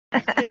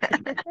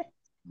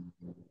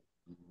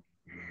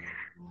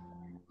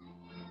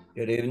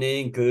Good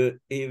evening, good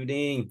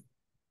evening.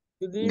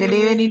 Good Good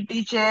evening, evening.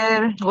 teacher.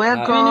 Uh, Evening,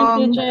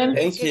 Welcome. teacher.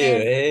 thank you.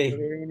 Good Hey,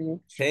 evening.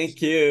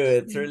 thank you.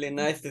 It's really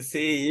nice to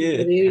see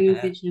Good you. evening,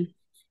 teacher.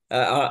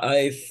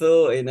 I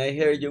saw and I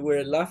heard you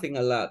were laughing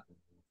a lot.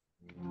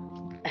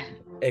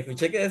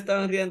 Escuché que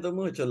estaban riendo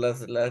mucho.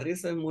 La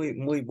risa es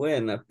muy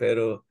buena,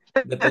 pero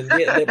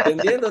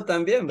dependiendo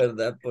también,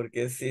 ¿verdad?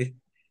 Porque sí,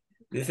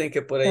 dicen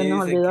que por Se ahí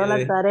nos dicen olvidó la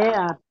que,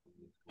 tarea.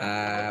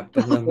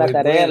 pues no es La muy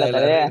tarea, la buena la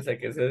tarea. risa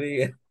que se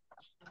diga.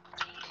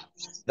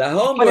 The Por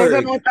eso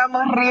homework. nos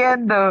estamos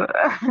riendo.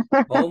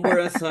 Homework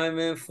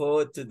assignment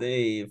for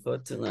today, for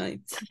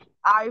tonight.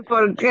 I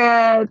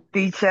forget,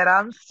 teacher.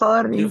 I'm You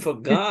sorry.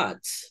 forgot.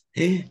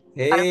 I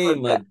Hey,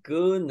 my forgot.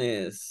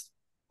 goodness.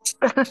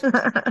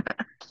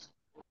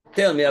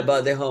 Tell me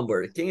about the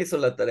homework. ¿Quién hizo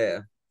la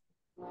tarea?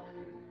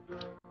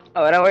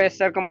 Ahora voy a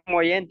estar como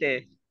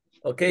oyente.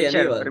 Okay,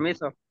 Teacher, Aníbal.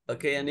 permiso.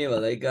 Okay,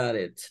 Aníbal, I got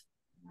it.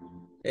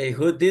 Hey,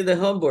 who did the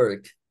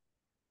homework?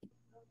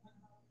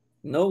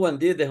 No one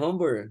did the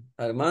homework.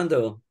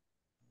 Armando.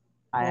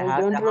 I I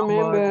have don't the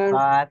homework, remember.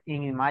 but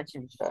in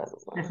images.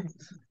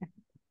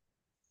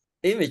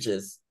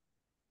 Images.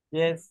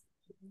 Yes.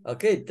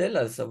 Okay, tell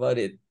us about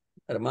it,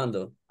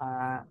 Armando.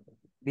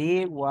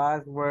 Be,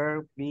 was,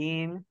 were,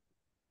 been,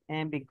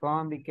 and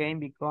become, became,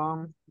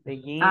 become,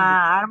 begin,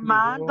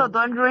 Armando, began.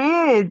 don't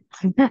read.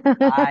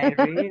 I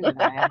read.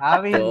 I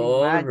have it in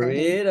Don't images.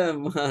 read,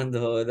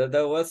 Armando.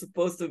 That was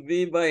supposed to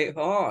be by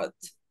heart.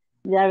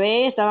 Ya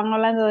ve, estaban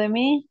hablando de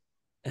mí.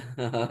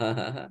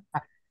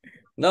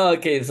 No,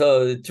 okay,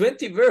 so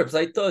 20 verbs,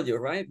 I told you,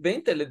 right?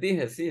 20 les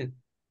dije, sí.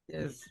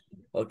 Yes.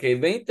 Ok,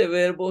 20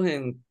 verbos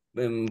en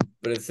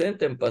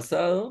presente, en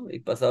pasado y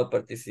pasado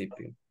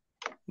participio.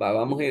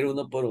 Vamos a ir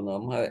uno por uno,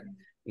 vamos a ver.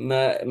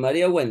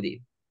 María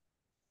Wendy,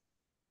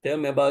 tell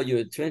me about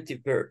your 20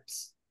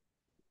 verbs.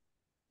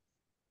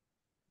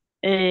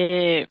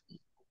 Eh,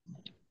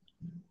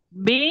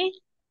 be,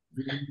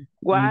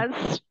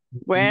 was,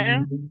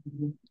 were,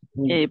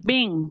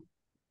 been,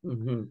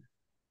 Mhm.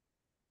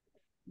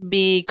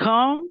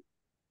 become,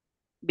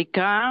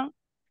 become,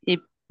 y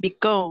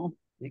become.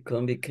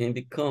 Become, became,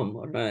 become,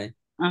 all right.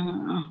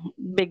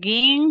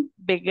 Begin,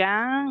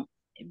 began,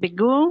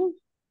 begun,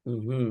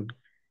 Mhm.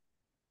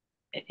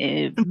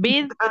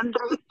 bid,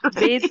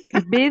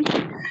 bid.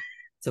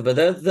 So, but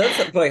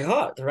that's by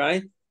heart,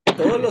 right?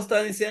 Todos lo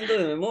están diciendo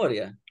de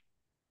memoria.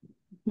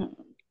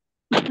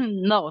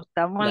 No,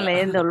 estamos No,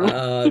 leyéndolo.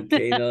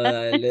 okay, no,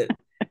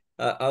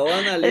 I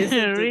want to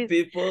listen to Read.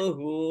 people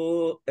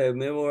who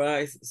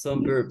memorize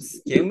some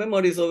verbs. ¿Quién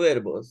memorizó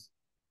verbos?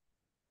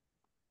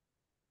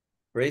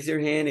 Raise your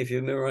hand if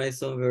you memorize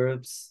some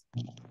verbs.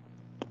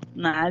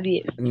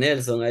 Nadie.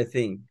 Nelson, I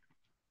think.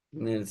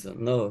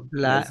 Nelson, no,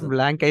 Nelson.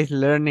 Blanca is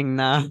learning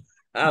now.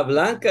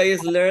 Blanca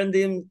is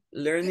learning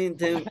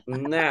them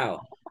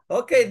now.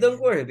 Okay, don't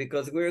worry,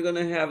 because we're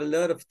gonna have a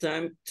lot of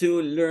time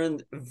to learn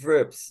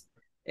verbs.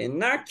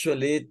 And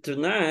actually,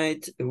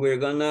 tonight, we're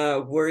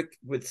gonna work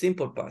with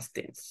simple past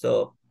tense.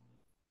 So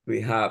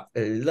we have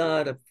a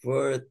lot of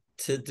work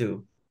to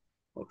do,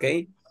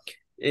 okay?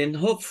 And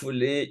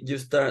hopefully you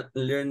start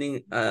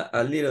learning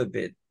a little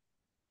bit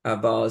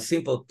about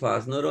simple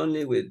past, not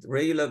only with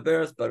regular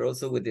verbs, but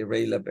also with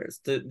irregular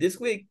verbs. This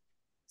week,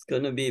 it's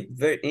going to be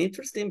very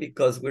interesting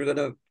because we're going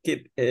to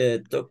keep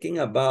talking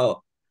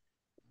about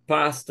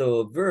past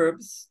of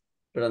verbs,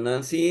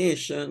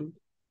 pronunciation,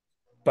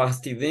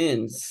 past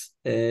events,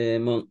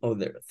 among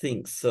other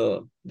things.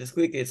 So this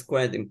week is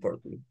quite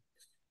important.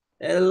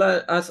 And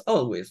as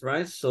always,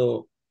 right?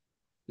 So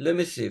let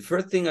me see.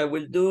 First thing I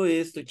will do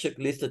is to check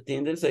list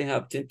attendance. I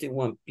have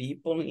 21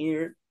 people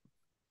here.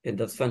 And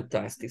that's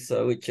fantastic.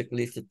 So we check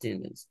list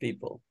attendance,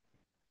 people.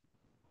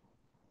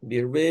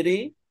 Be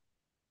ready.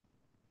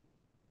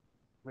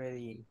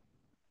 Ready.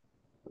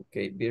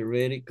 Okay, be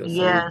ready because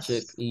I will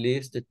check Yes.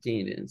 list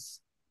attendance.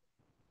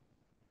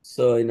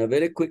 So in a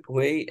very quick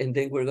way, and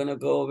then we're gonna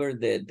go over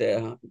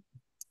the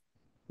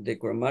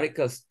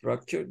grammatical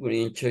structure.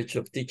 We're in charge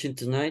of teaching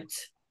tonight.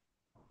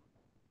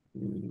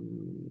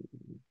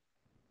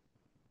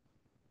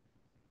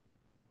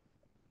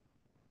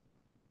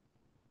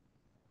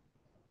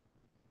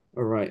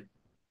 All right.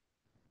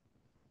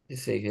 You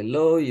say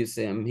hello, you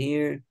say I'm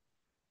here,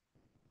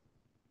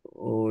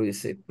 or you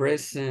say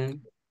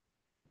present.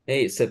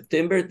 Hey,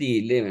 September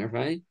the 11th,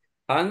 right?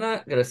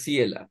 Ana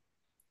Graciela.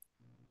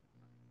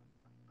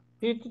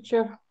 Sí,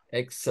 teacher.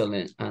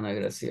 Excellent, Ana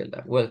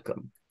Graciela.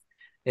 Welcome.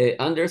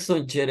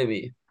 Anderson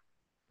Jeremy.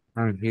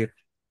 I'm here.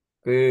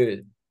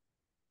 Good.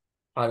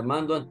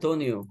 Armando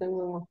Antonio.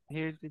 Tengo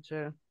Here,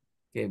 teacher.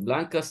 Okay,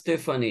 Blanca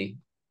Stephanie.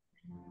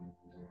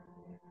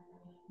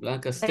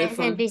 Blanca Present,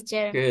 Stefan.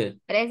 teacher. Good.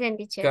 Present,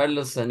 teacher.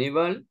 Carlos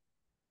Aníbal.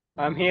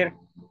 I'm here.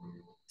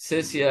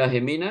 Cecia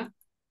Gemina.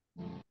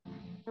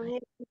 I'm here,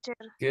 teacher.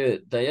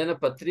 Good. Diana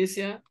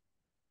Patricia.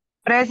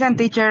 Present,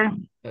 teacher.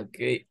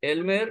 Okay.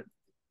 Elmer.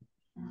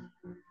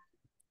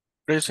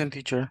 Present,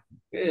 teacher.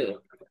 Good.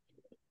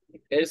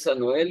 Elsa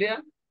Noelia.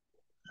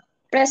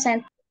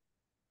 Present.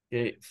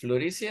 Okay,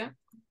 Floricia.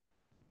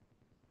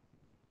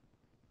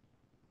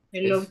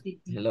 Hello,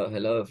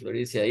 Hello,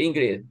 Floricia.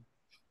 Ingrid.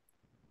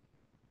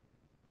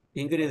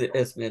 Ingrid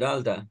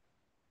Esmeralda.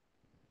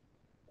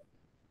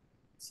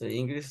 So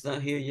Ingrid is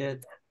not here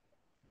yet.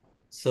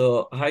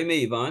 So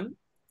Jaime Ivan.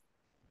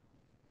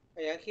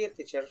 I am here,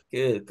 teacher.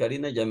 Good.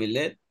 Karina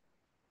Yamilet.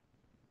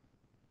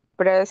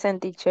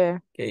 Present,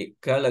 teacher. Okay.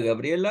 Carla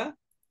Gabriela.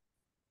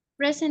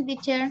 Present,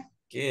 teacher.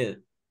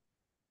 Good.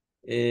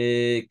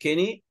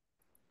 Kenny.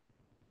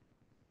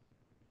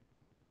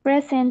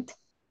 Present.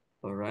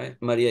 All right.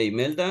 Maria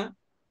Imelda.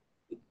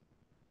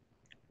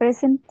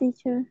 Present,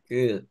 teacher.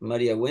 Good.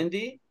 Maria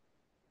Wendy.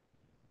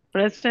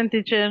 Present,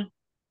 teacher.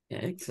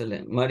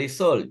 Excellent.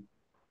 Marisol.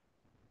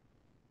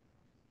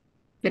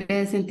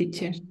 Present,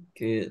 teacher.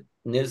 Good.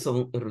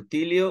 Nelson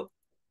Rutilio.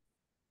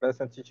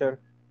 Present, teacher.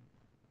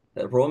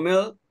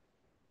 Romel.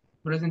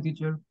 Present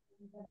teacher.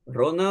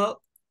 Ronald.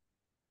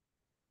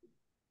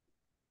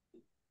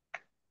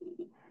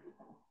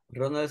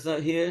 Ronald's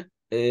not here.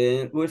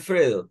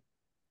 Wilfredo.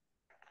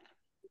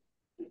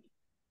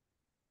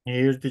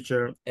 Here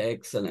teacher.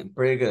 Excellent.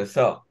 Pretty good.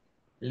 So,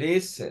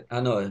 listen. I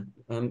know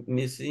I'm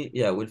missing.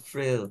 Yeah,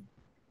 Wilfredo.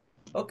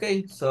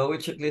 Okay, so we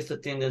checklist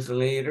attendance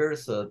later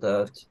so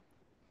that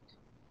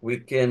we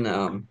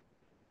can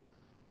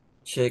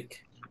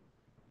check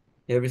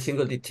every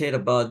single detail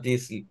about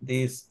this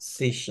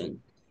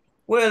session.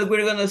 Well,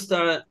 we're gonna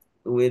start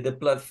with the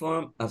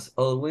platform as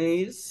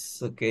always.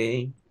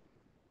 Okay.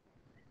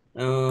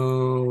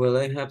 Well,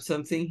 I have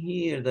something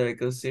here that I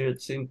consider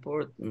it's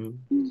important.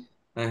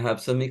 I have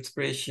some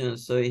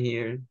expressions so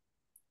here.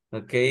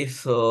 Okay,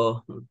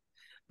 so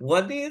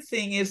what do you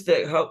think is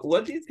that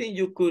what do you think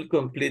you could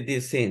complete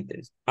this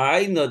sentence?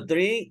 I not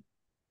drink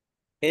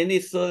any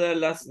soda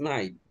last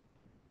night.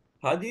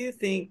 How do you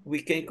think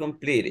we can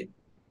complete it?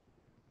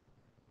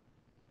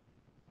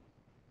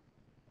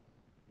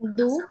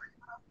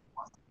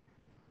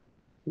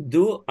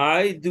 Do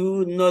I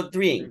do not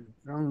drink?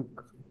 Drunk.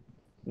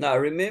 Now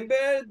remember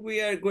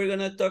we're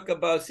gonna talk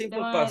about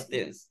simple past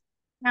tense.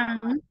 No,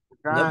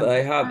 but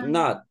I have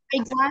not.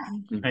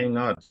 I'm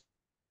not.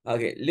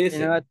 Okay, You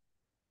listen. know what?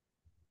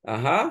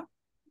 Uh-huh.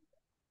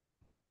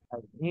 I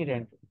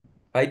didn't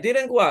I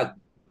didn't what?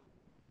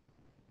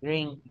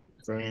 drink.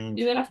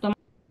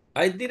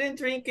 I didn't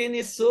drink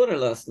any soda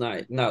last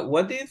night. Now,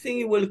 what do you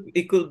think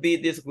it could be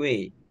this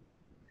way?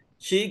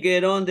 She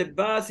get on the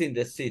bus in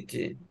the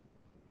city.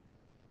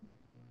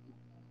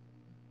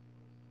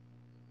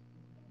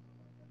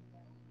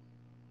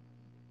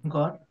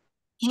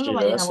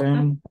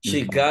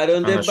 She got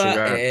on the bus.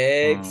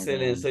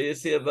 Excellent. So you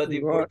see about the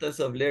importance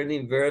of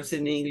learning verbs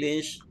in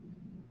English.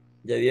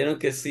 Ya vieron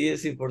que sí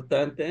es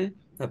importante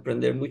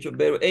aprender muchos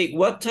verbos. Hey,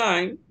 what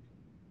time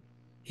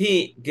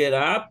he get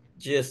up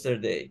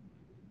yesterday?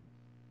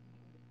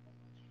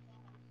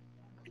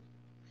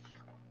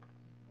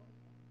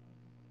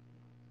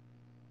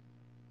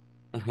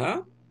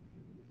 Uh-huh.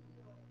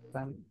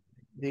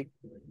 They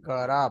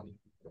got up.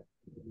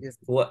 Yes.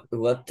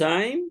 What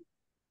time?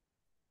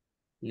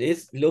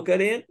 Let's look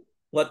at it.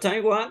 What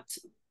time what?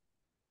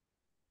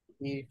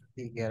 If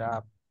they get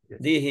up. Yes.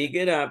 Did he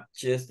get up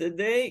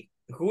yesterday?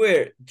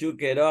 Where you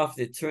get off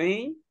the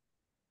train?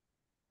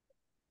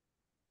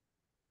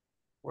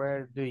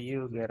 Where do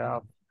you get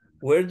up?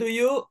 Where do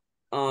you?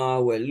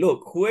 Well,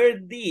 look, where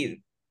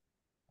did?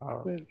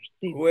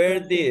 Where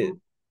did?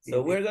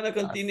 So we're gonna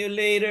continue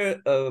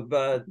later,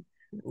 but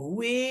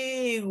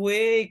we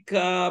wake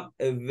up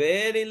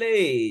very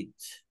late.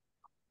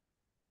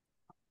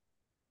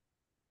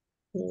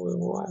 We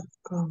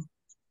welcome.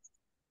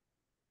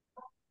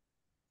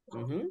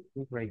 Mm-hmm.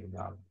 We break it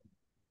up.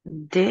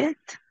 Did?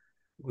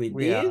 We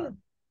We did?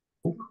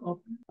 So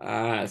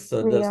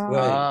We that's are.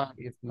 why.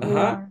 It's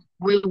Uh-huh.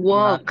 We not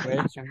walk.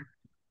 question.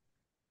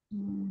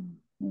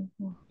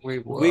 We We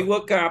walk.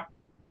 woke up.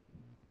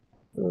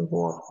 We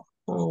walk.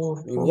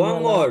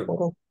 One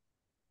more.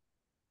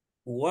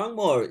 One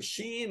more.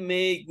 She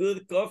made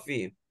good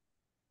coffee.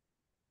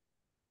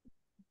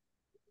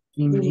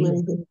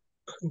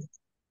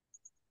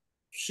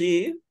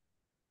 She.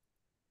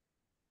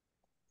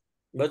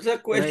 What's a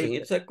question?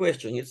 It's a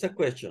question. It's a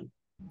question.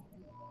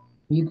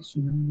 Did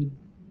she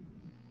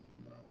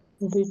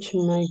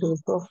make good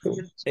coffee?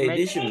 Hey,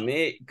 did she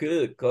make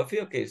good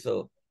coffee? Okay,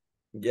 so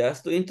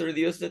just to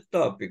introduce the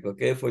topic,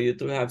 okay, for you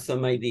to have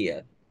some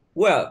idea.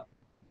 Well,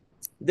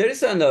 there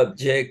is an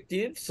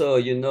objective, so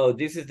you know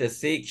this is the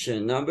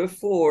section number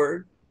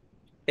 4.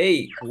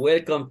 Hey,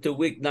 welcome to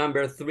week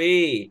number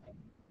 3.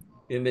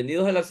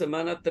 Bienvenidos a la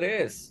semana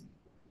 3.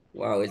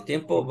 Wow, el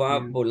tiempo va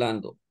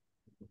volando.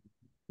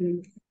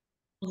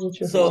 So,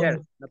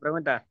 Teacher, una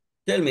pregunta.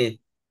 tell me.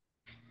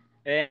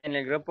 En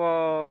el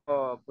grupo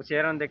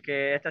pusieron de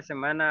que esta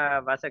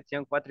semana va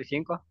sección 4 y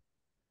 5.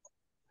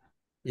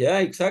 Yeah,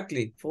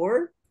 exactly.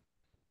 4?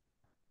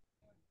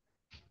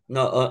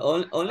 No,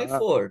 only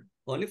 4.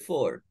 Only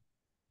 4.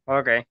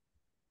 Okay.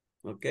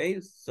 Okay,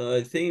 so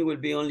I think it will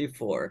be only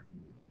 4.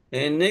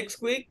 And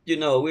next week, you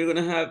know, we're going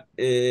to have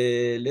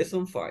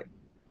lesson 5.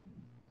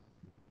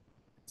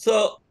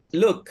 So,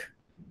 look,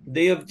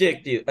 The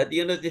objective at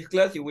the end of this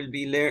class, you will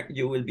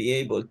be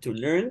able to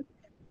learn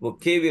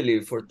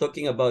vocabulary for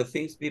talking about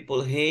things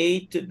people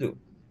hate to do.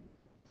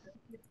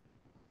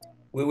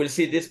 We will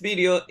see this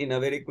video in a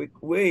very quick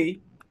way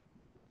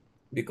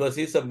because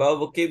it's about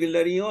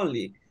vocabulary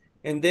only.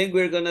 And then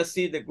we're gonna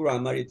see the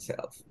grammar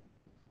itself.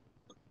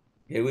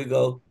 Here we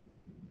go.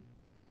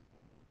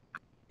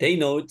 Take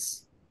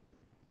notes.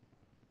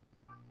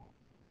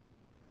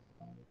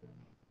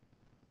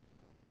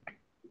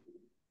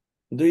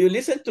 Do you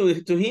listen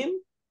to him?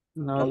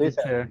 No,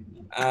 teacher.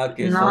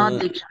 Okay, No, so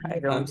teacher. I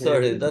don't I'm hear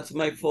sorry, you. that's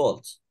my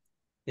fault.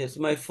 It's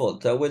my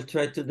fault. I will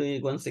try to do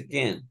it once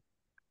again.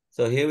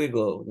 So here we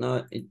go.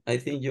 Now, I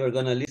think you are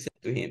gonna listen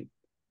to him.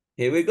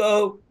 Here we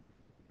go.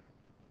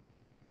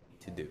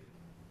 To do.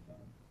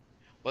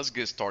 Let's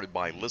get started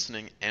by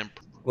listening and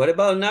What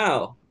about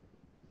now?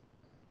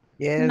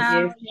 Yes.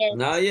 Now, yes.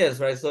 Now, yes,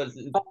 right? So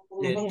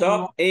the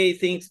top 8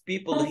 things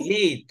people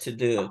hate to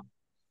do.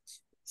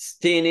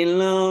 Stand in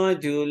line,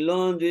 do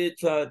laundry,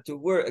 try to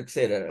work,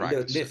 etc.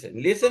 Practice.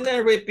 Listen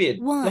and repeat.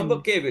 Some One.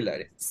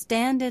 vocabulary.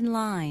 Stand in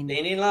line.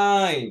 Stand in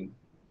line.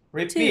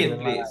 Repeat, Two.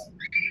 please.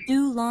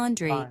 Do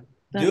laundry. Fine.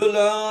 Do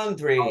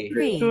laundry. Do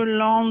 3.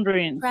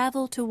 laundry.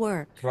 Travel to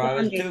work.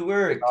 Travel to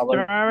work.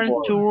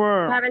 Travel to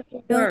work. Travel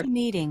to Go work. to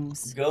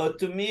meetings. Go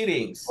to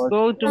meetings.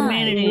 Go to 5.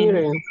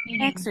 meeting.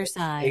 Meeting.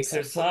 Exercise.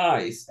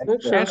 Exercise.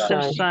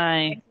 Exercise.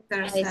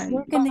 Exercise.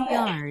 Work in the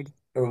yard.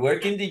 Or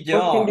work in the Work in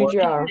job. the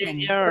yard.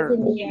 Yard.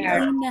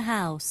 Clean the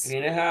house.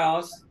 Clean the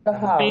house. The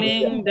house.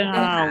 Clean the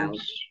house.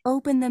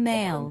 Open the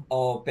mail.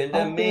 Open the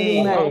Open the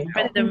mail. mail.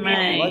 Open the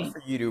I'd like mail.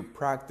 for you to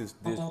practice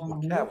this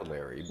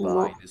vocabulary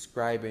by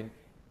describing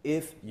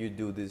if you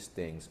do these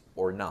things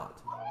or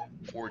not.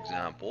 For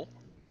example,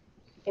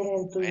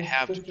 I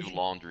have to do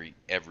laundry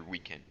every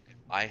weekend.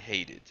 I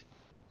hate it.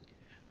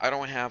 I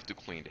don't have to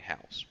clean the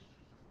house.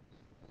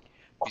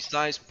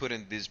 Besides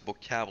putting this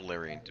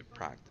vocabulary into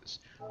practice,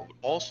 I would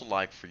also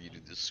like for you to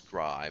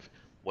describe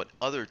what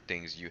other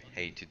things you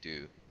hate to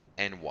do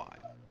and why.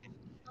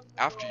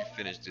 After you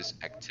finish this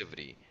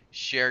activity,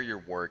 share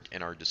your work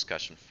in our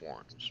discussion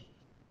forums.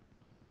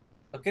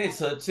 Okay,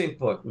 so it's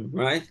important,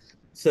 right?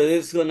 So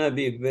it's gonna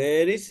be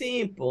very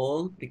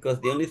simple because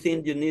the only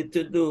thing you need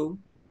to do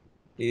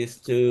is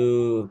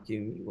to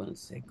give me 1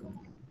 second.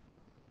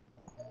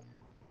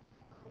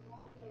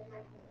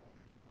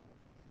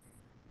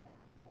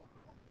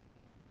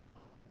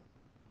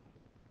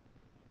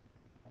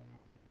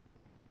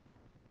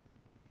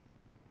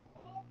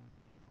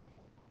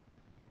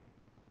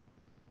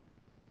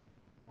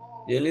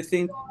 The only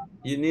thing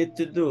you need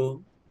to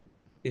do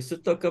is to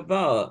talk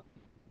about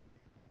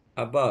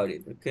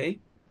it, okay?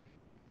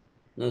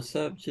 No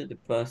subject, the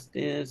past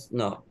tense,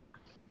 no.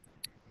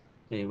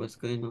 Hey, what's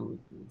going on with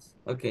this?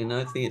 Okay, now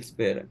I think it's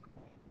better.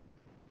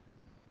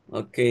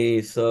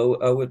 Okay, so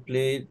I will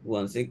play it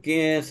once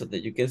again so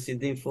that you can see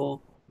the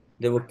info,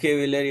 the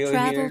vocabulary over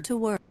Travel here. to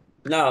work.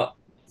 Now,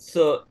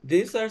 so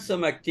these are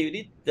some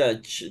activities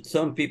that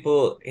some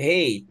people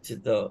hate,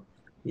 though.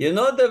 You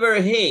know the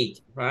word hate,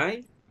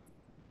 right?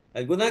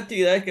 Algunas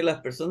actividades que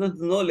las personas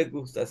no les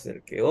gusta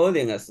hacer, que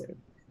odian hacer.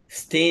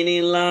 Stand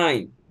in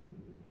line.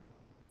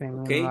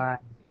 Okay?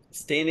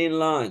 Stand in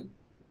line.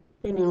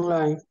 In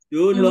line.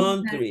 Do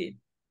laundry.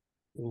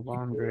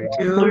 Laundry.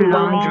 Do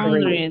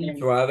laundry.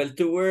 Travel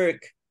to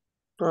work.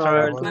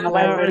 Travel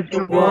Travel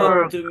to Go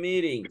work. to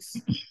meetings.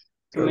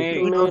 To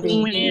Go to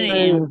meeting.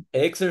 meeting.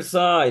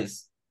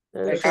 Exercise.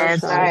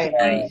 Exercise.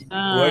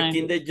 Work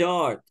in the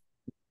yard.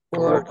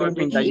 Work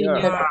in the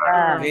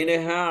yard. Clean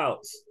the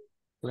house.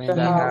 Clean The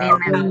the house.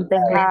 house. In the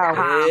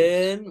house.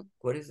 And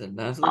what is the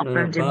last one?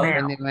 Open the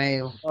About?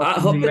 mail. Open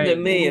the mail. Open the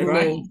mail, Open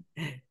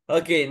the right?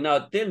 Okay, now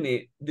tell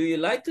me, do you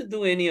like to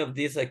do any of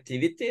these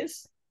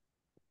activities?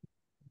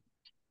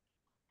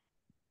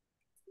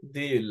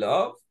 Do you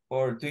love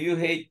or do you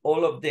hate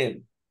all of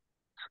them?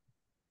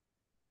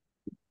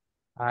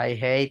 I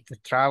hate to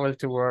travel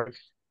to work.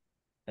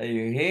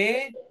 You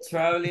hate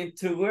traveling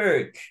to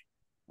work.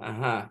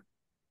 Uh-huh.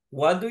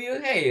 What do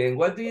you hate and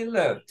what do you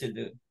love to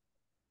do?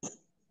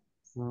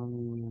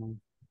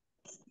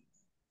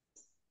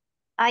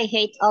 I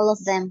hate all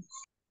of them.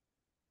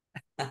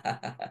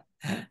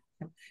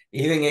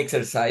 Even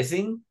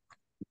exercising?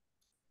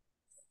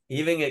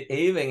 Even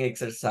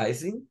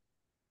exercising?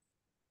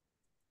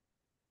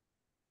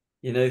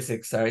 You know, it's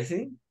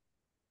exercising?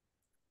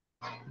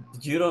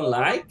 You don't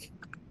like?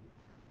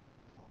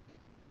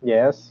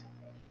 Yes.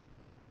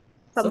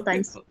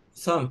 Sometimes.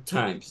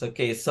 Sometimes.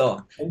 Okay,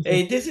 so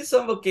hey, this is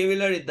some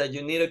vocabulary that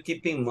you need to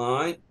keep in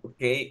mind,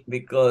 okay,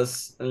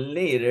 because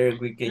later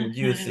we can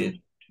use it.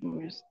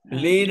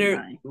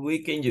 Later we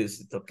can use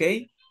it,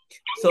 okay?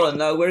 So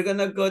now we're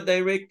gonna go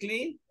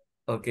directly.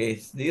 Okay,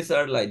 these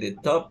are like the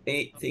top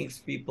 8 things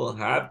people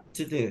have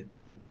to do.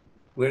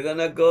 We're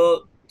gonna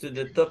go to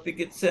the topic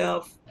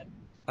itself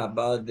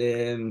about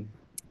the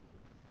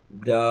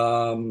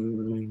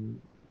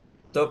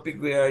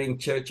topic we are in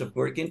charge of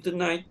working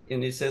tonight,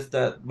 and it says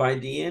that by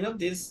the end of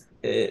this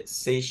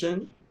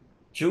session,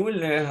 you will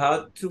learn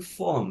how to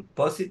form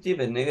positive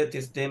and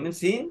negative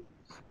statements in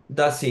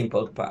the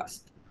simple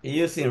past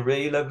using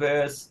regular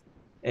verbs,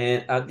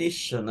 and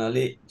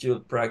additionally,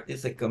 you'll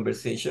practice a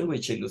conversation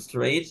which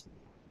illustrates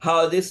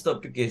how this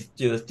topic is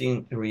used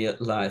in real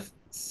life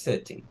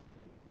setting.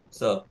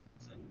 So,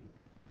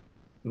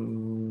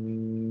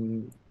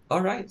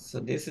 all right, so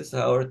this is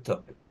our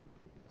topic.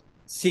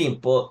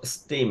 Simple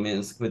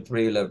statements with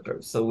regular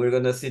verbs. So we're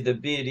gonna see the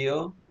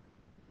video,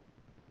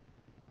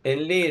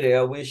 and later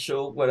I will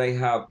show what I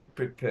have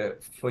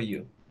prepared for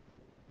you.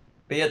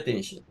 Pay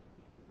attention.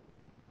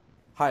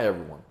 Hi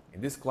everyone. In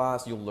this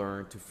class, you'll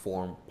learn to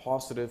form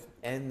positive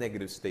and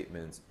negative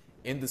statements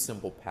in the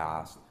simple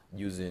past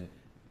using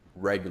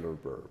regular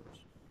verbs.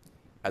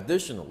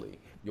 Additionally,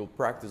 you'll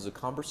practice a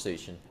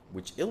conversation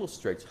which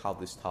illustrates how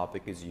this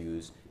topic is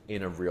used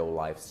in a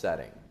real-life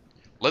setting.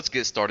 Let's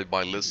get started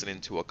by listening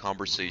to a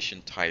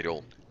conversation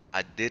titled,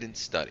 I didn't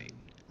study.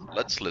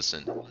 Let's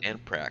listen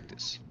and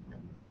practice.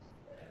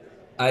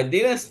 I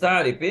didn't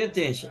study, pay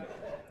attention.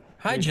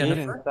 Hi,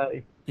 Jennifer.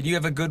 Did you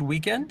have a good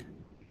weekend?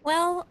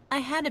 Well, I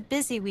had a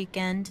busy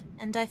weekend,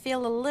 and I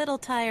feel a little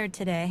tired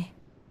today.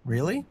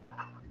 Really?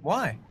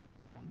 Why?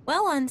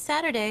 Well, on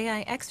Saturday,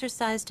 I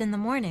exercised in the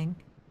morning.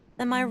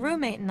 Then my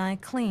roommate and I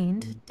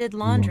cleaned, did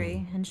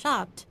laundry, and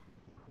shopped.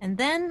 And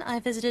then I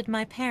visited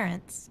my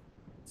parents.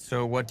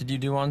 So what did you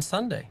do on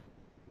Sunday?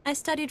 I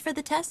studied for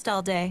the test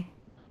all day.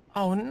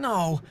 Oh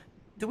no!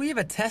 Do we have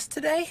a test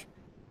today?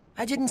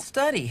 I didn't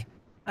study.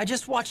 I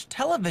just watched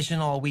television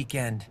all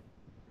weekend.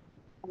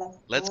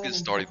 Let's get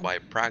started by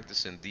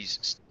practicing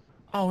these.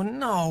 Oh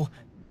no!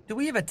 Do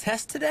we have a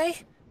test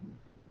today?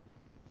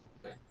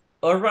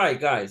 All right,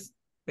 guys,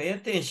 pay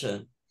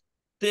attention.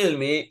 Tell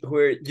me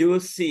where you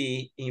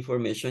see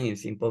information in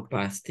simple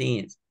past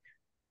tense.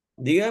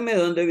 Díganme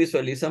dónde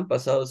visualizan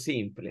pasado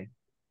simple.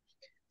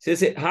 Si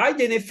dice, hi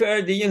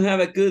Jennifer, did you have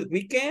a good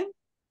weekend?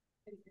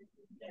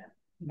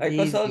 Did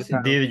you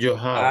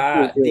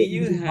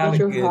have a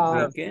good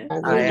weekend?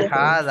 I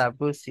had a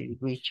busy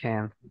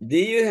weekend.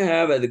 Did you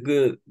have a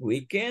good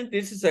weekend?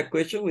 This is a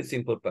question with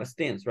simple past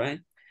tense,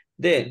 right?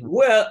 Then,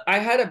 well, I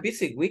had a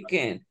busy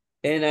weekend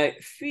and I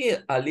feel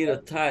a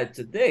little tired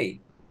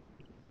today.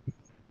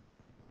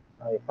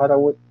 I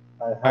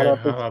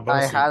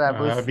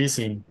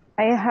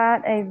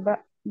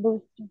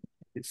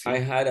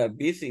had a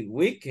busy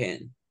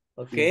weekend.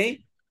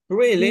 Okay.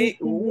 Really?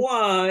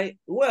 Why?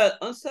 Well,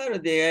 on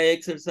Saturday I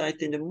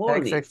exercised in the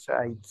morning. I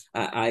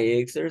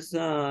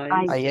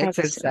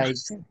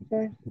exercised.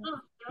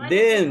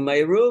 Then my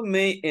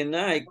roommate and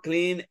I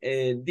cleaned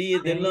and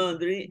did the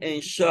laundry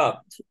and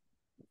shopped.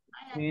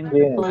 I cleaned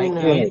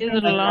Did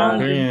the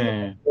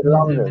laundry.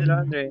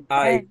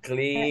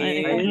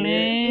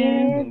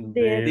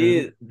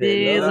 did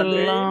the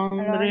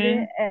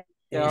laundry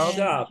and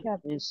shopped.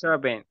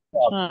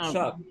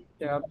 Shop.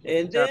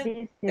 And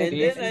then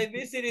I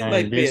visited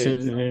my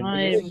parents.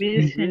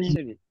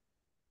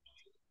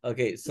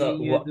 Okay, so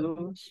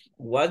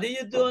what did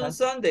you do on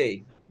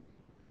Sunday?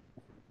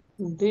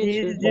 Did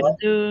you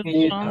do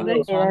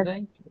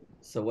Sunday?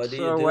 So what did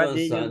you do on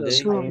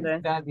Sunday?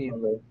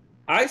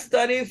 I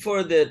studied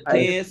for the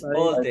test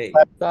all day.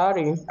 I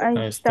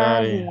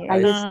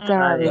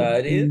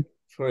Studied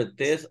for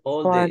test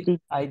all day.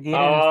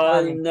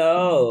 Oh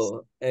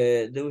no!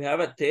 Do we have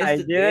a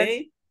test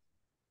today?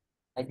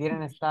 I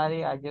didn't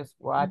study. I just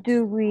watched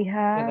Do we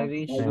have?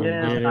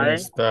 television. I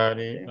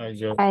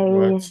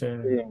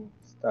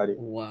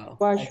Wow.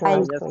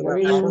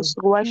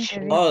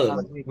 Watching.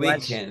 All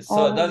weekend.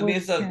 So that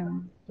means that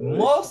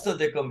most of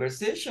the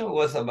conversation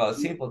was about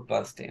simple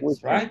past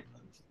tense, right?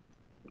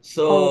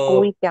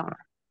 So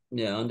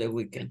yeah, on the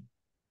weekend.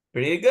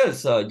 Pretty good.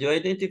 So you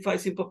identify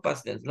simple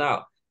past tense.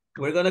 Now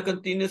we're gonna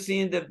continue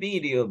seeing the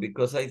video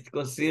because I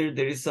consider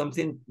there is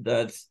something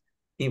that's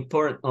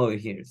important over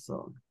here.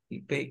 So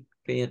pay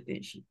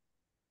attention.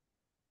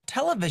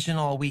 Television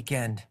all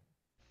weekend.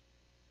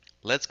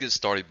 Let's get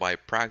started by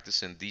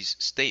practicing these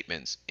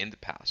statements in the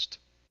past.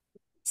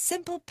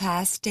 Simple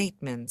past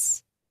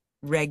statements.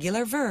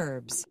 Regular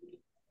verbs.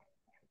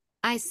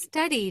 I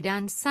studied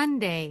on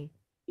Sunday.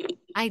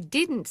 I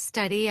didn't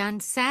study on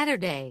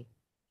Saturday.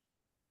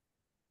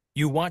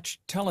 You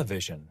watched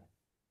television.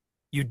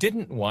 You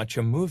didn't watch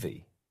a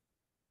movie.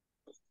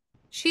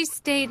 She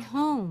stayed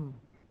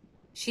home.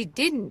 She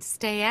didn't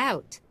stay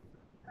out.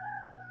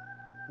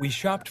 We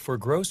shopped for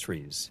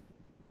groceries.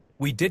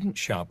 We didn't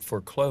shop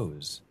for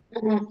clothes.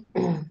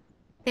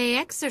 They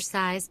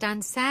exercised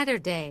on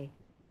Saturday.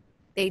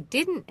 They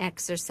didn't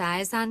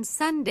exercise on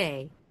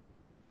Sunday.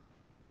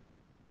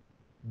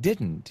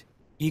 Didn't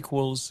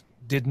equals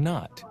did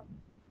not.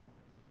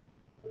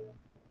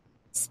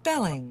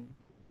 Spelling.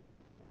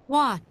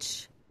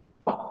 Watch.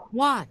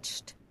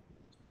 Watched.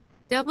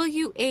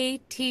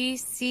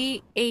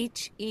 WATCHED.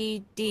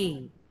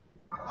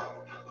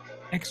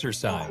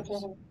 Exercise.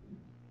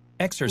 Exercise.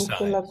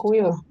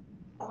 EXERCISED.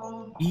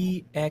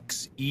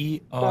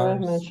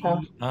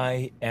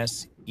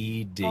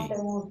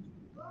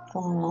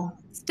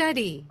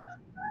 Study.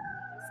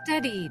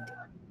 Studied.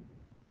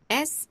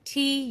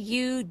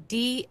 STUDIED.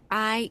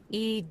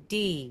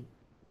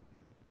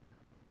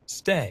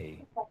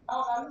 Stay.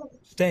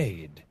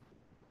 Stayed.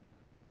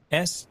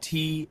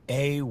 Stayed.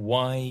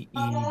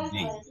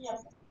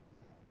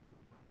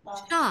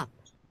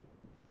 Shopped.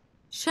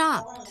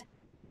 Shopped. shopped.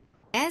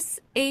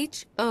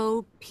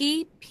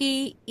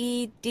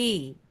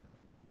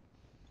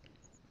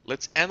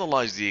 Let's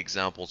analyze the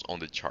examples on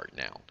the chart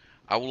now.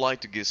 I would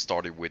like to get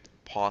started with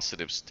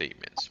positive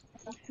statements.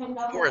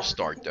 For a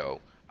start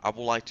though, I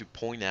would like to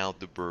point out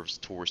the verbs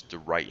towards the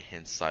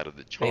right-hand side of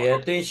the Pay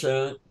chart.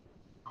 attention.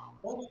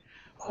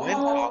 When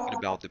talking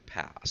about the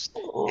past,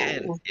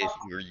 and if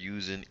we're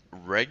using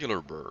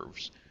regular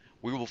verbs,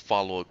 we will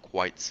follow a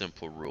quite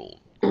simple rule.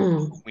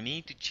 We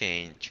need to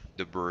change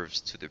the verbs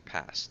to the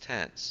past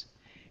tense,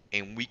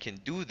 and we can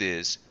do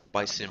this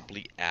by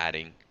simply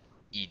adding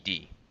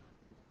ed.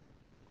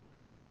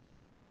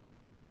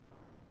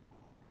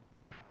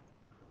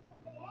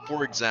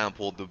 For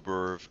example, the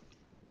verb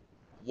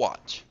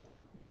watch.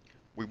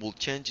 We will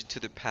change it to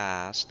the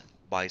past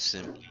by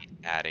simply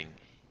adding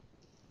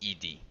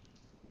ed.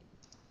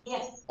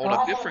 On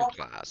a different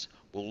class,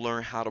 we'll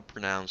learn how to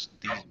pronounce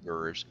these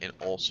verbs and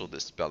also the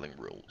spelling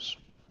rules.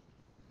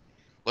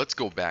 Let's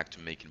go back to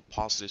making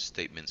positive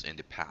statements in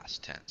the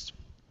past tense.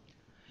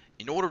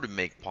 In order to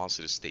make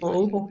positive statements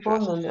in the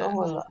past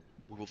tense,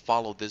 we will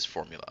follow this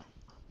formula.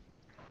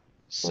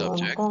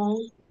 Subject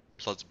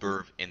plus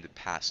verb in the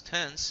past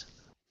tense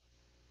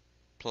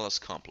plus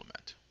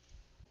complement.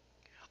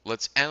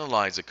 Let's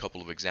analyze a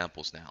couple of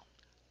examples now.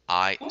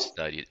 I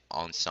studied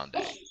on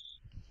Sunday.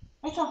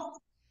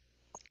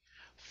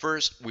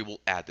 First, we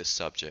will add the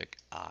subject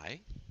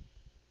I.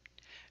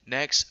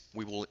 Next,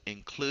 we will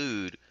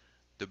include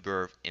the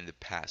verb in the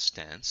past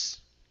tense.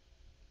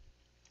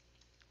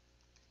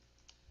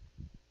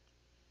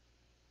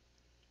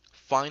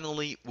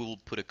 Finally, we will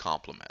put a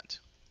complement.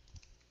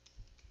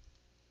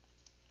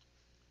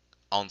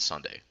 On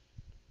Sunday.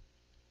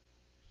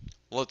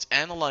 Let's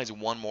analyze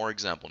one more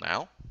example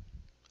now.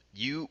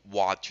 You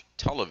watch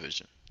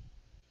television.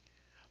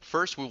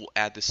 First, we will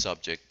add the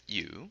subject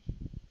you.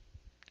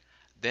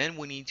 Then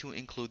we need to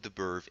include the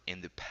verb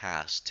in the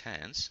past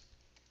tense.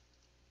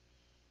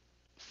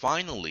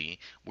 Finally,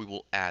 we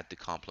will add the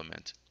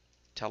complement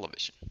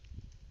television.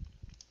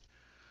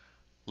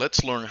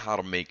 Let's learn how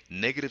to make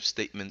negative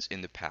statements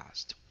in the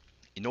past.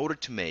 In order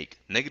to make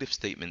negative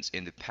statements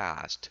in the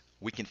past,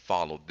 we can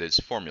follow this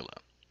formula.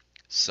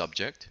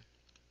 Subject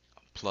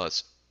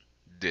plus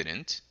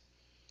didn't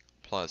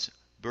plus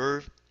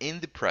verb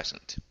in the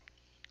present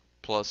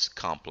plus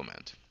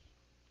complement.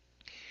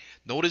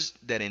 Notice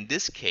that in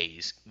this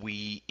case,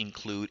 we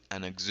include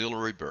an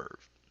auxiliary verb,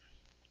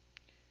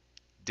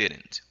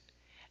 didn't.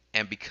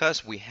 And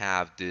because we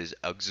have this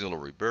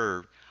auxiliary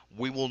verb,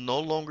 we will no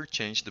longer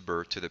change the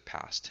verb to the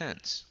past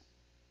tense.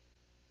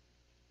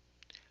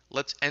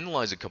 Let's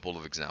analyze a couple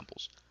of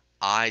examples.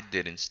 I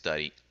didn't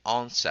study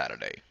on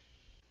Saturday.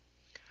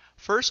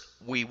 First,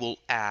 we will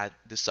add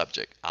the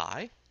subject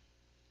I.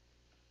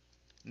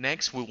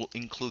 Next, we will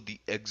include the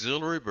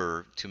auxiliary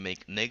verb to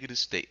make negative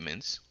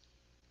statements,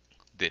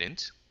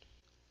 didn't.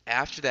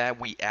 After that,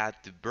 we add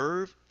the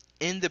verb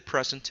in the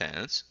present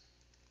tense,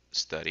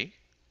 study.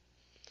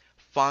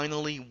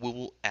 Finally, we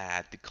will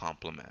add the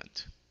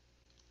complement,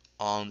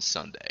 on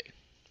Sunday.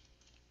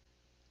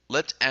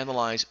 Let's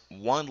analyze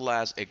one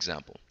last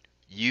example.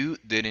 You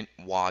didn't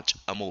watch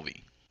a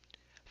movie.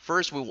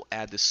 First, we will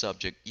add the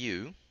subject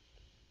you.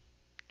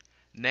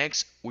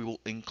 Next, we will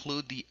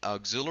include the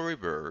auxiliary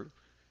verb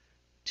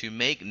to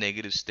make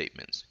negative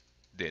statements,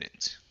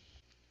 didn't.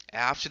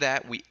 After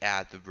that, we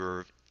add the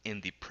verb in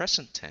the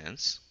present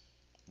tense,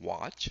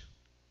 watch.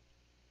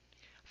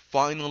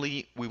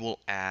 Finally, we will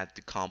add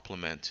the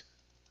complement,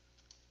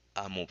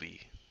 a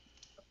movie.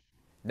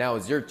 Now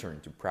it's your turn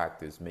to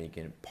practice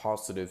making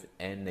positive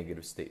and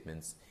negative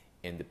statements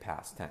in the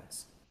past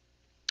tense.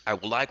 I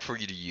would like for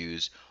you to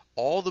use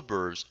all the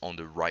verbs on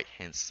the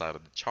right-hand side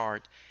of the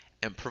chart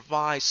and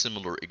provide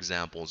similar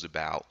examples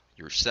about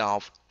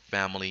yourself,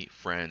 family,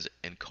 friends,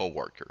 and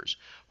coworkers.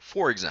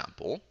 For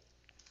example,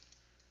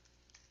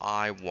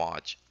 I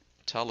watch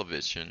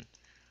television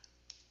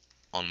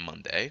on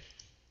Monday.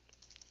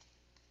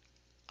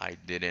 I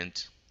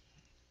didn't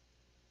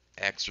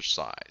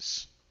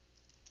exercise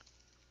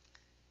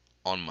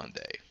on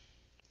Monday.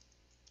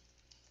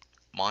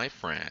 My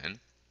friend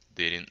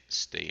didn't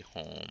stay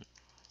home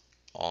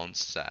on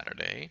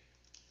Saturday.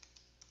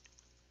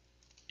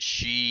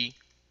 She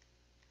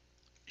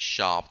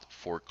shopped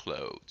for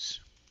clothes.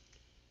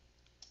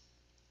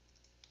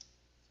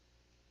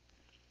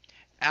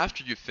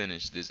 After you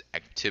finish this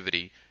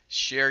activity,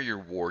 share your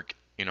work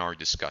in our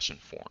discussion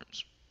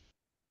forums.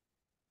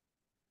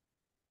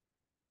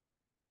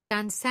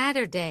 On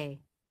Saturday.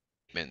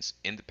 Statements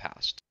in the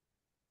past.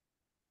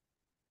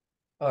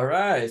 All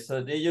right,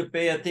 so did you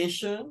pay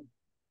attention?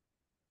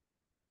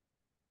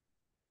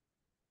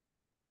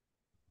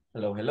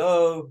 Hello,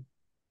 hello.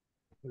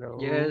 Hello.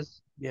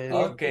 Yes. Yes.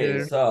 Okay,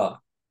 There. so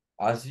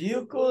as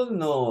you could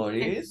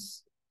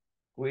notice,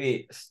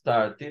 we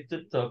started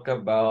to talk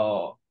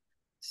about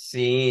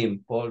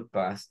simple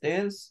past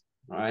tense,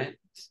 right?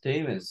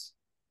 Statements.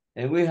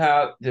 And we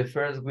have the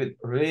first with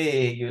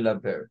regular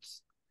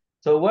verbs.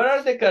 So what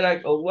are the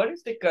what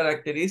is the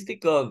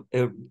characteristic of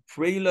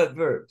regular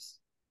verbs?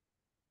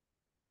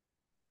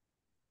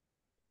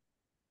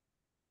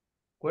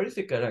 What is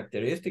the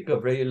characteristic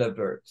of regular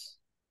verbs?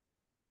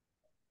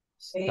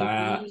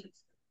 The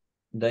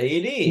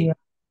ed.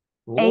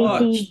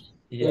 Watch.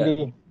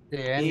 Yeah. The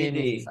ending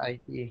is Ed.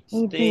 IT.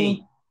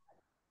 Stay.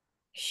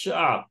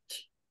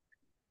 Shopped.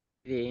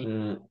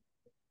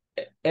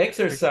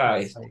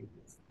 Exercise.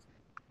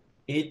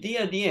 Ed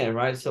at the end,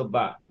 right? So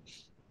but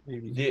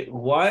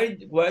what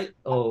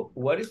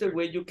is the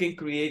way you can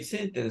create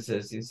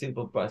sentences in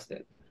simple past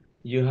tense?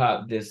 You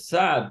have the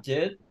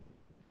subject,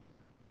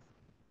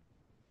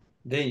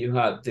 then you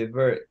have the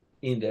verb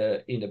in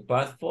the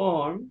past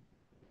form,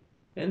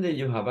 and then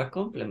you have a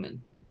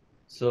complement.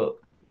 So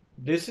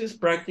this is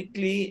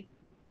practically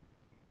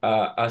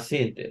a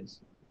sentence: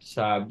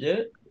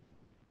 subject,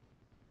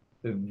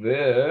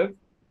 verb,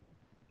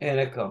 and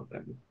a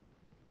complement.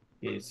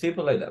 It's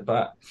simple like that.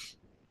 But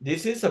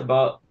this is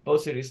about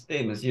positive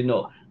statements. You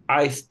know,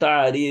 I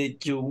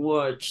studied, you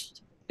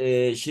watched,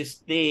 she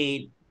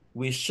stayed,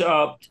 we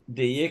shopped,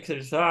 they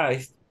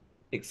exercised,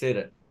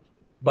 etc.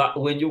 But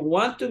when you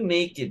want to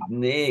make it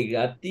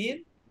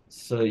negative,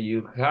 so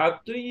you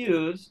have to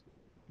use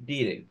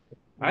didn't.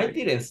 I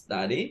didn't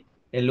study.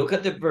 And look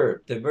at the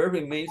verb. The verb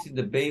remains in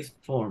the base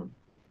form.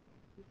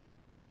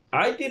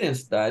 I didn't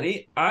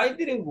study. I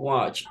didn't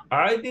watch.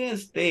 I didn't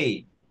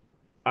stay.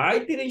 I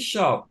didn't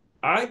shop.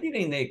 I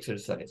didn't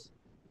exercise,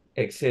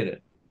 etc.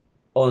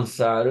 On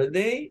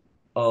Saturday,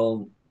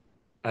 I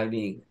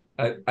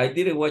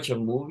didn't watch a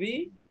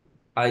movie.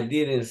 I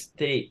didn't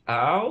stay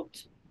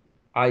out.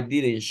 I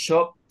didn't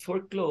shop for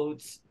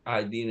clothes.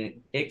 I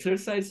didn't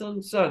exercise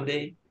on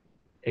Sunday,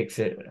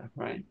 etc.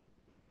 Right?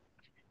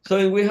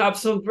 So we have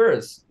some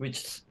verbs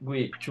which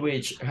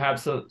have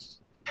some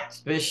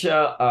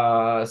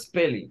special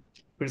spelling.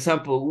 For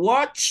example,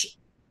 watch,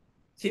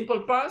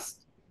 simple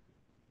past.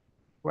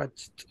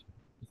 Watched.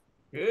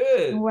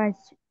 Good. Watch.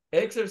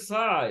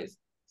 Exercise,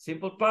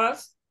 simple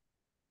past.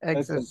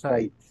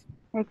 Exercise.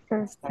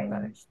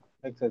 Exercise.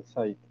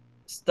 Exercise.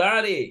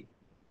 Study.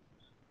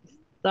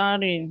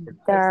 Studying.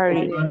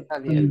 Study.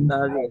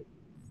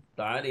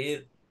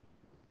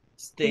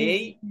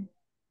 Stay.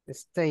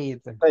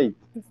 Stayed.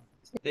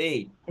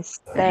 Stay.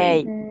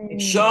 Stay.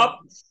 Shop.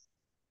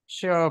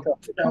 Shop.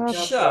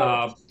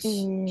 Shop.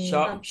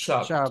 Shop.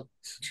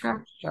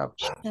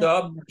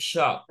 Shop.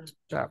 Shop.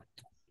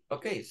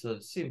 Okay, so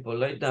simple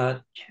like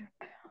that.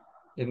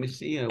 Let me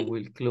see, I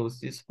will close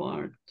this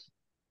part.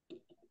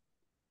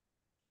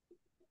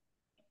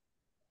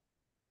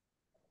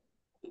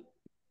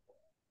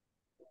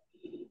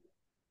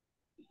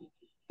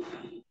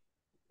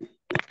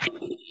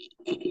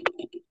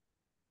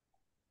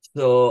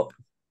 So,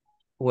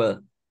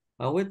 well,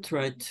 I will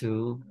try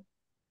to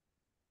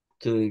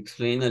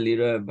explain a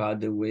little about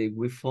the way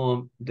we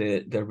form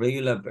the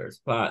regular verbs.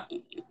 But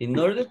in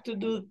order to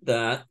do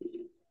that,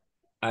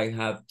 I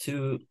have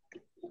to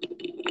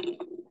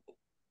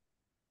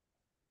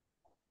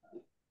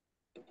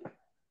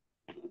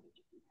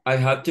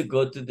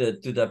go to the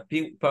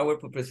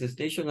PowerPoint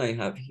presentation I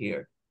have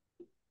here.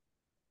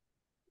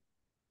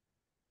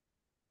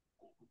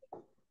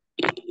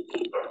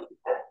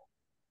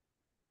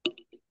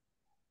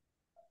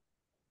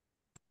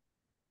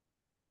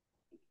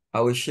 I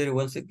will share it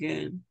once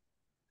again.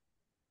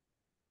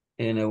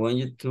 And I want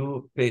you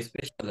to pay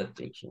special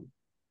attention.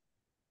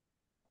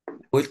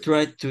 We'll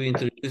try to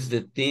introduce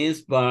the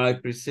things by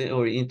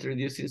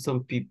introducing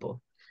some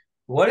people.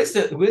 What is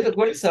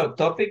our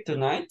topic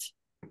tonight?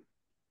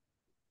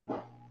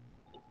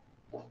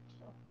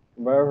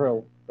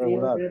 Very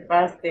regular. Simple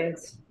past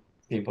tense.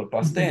 Simple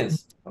past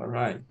tense. All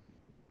right.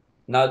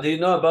 Now, do you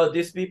know about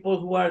these people?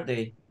 Who are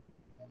they?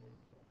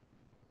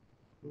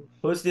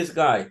 Who's this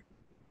guy?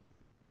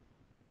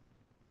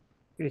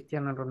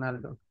 Cristiano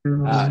Ronaldo.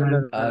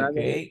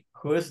 Okay.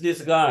 Who's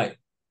this guy?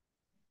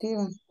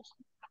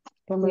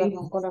 Harry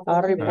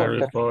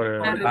Potter.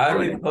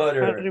 Harry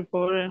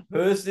Potter.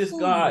 Who's this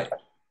guy?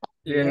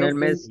 Lionel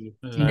Messi.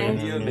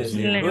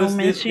 Who's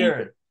this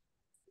girl?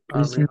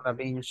 Avril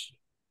Lavigne.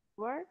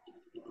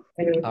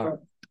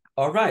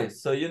 All right,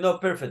 so you know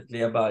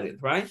perfectly about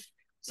it, right?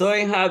 So I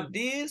have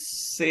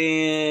this,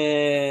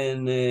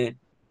 and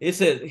it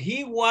says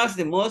he was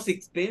the most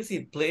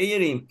expensive player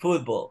in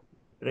football.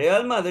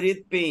 Real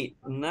Madrid paid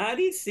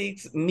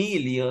 96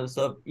 millions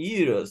of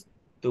euros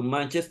to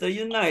Manchester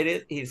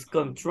United. His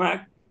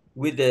contract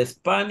with the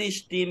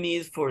Spanish team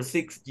is for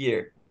 6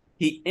 years.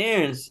 He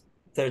earns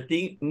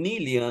 13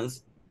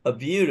 millions of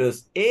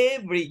euros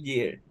every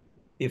year.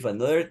 If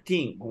another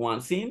team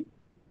wants him,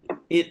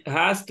 it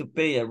has to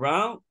pay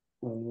around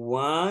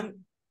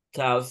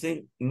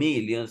 1,000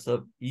 millions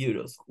of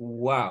euros.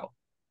 Wow.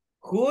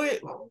 Who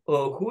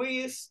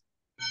is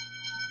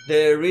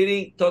the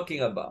reading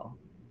talking about?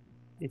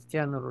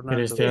 Cristiano Ronaldo.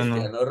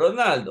 Cristiano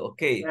Ronaldo.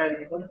 Okay.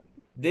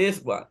 This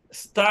one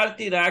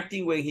started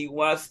acting when he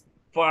was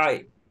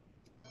 5.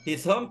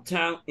 His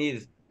hometown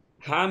is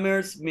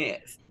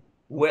Hammersmith.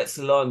 West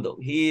London.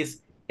 He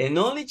is an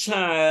only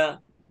child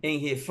and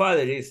his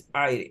father is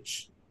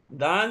Irish.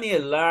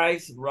 Daniel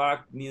likes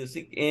rock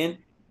music and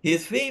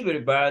his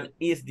favorite band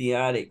is the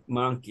Arctic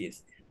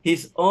Monkeys.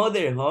 His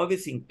other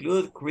hobbies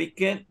include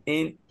cricket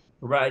and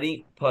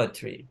writing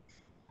poetry.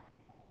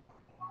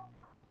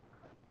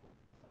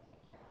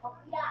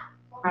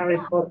 Harry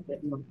Potter.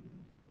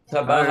 It's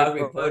about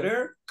Harry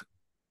Potter.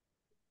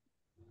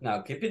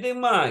 Now, keep it in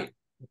mind.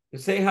 You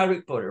say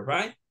Harry Potter,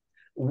 right?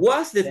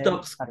 Was the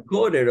top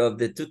scorer of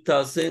the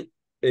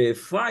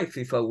 2005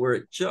 FIFA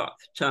World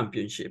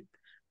Championship.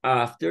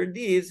 After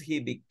this, he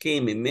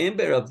became a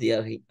member of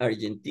the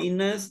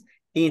Argentina's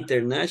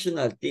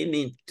international team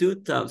in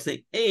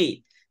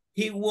 2008.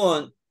 He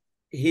won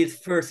his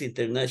first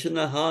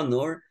international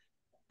honor,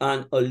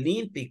 an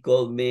Olympic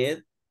gold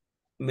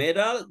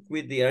medal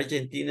with the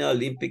Argentina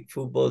Olympic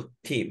football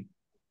team.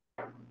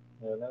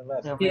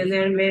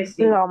 Lionel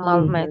Messi.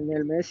 Lionel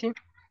Messi.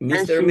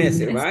 Mr.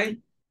 Messi, right?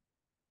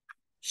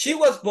 She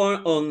was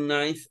born on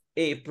 9th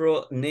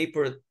April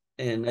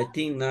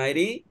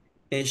 1990,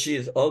 and she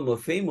is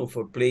almost famous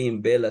for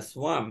playing Bella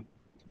Swan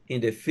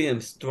in the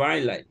films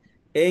Twilight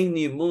and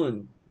New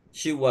Moon.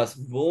 She was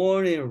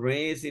born and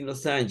raised in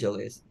Los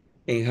Angeles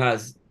and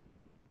has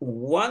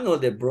one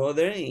older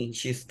brother, and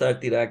she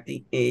started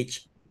acting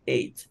age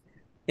 8.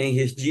 And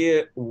his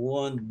year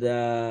won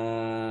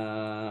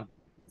the...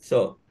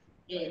 So...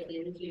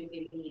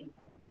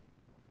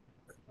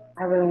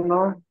 I don't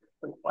know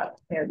what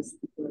else.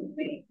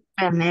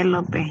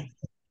 Penélope.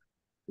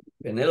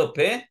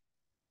 Penélope?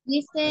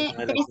 Dice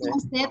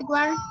Christmas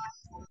Edward.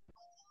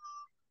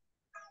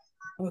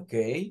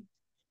 Okay.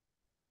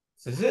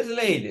 So this is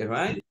lady,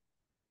 right?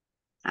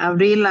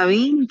 Abril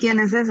Lavín, ¿quién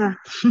es esa?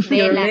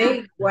 Your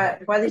name?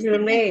 What is your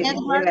name?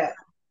 Edward.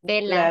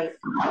 Bella.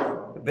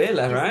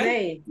 Bella, His right?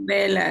 name.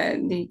 Bella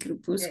de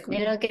Crepúsculo.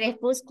 De lo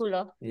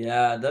crepúsculo.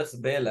 Yeah, that's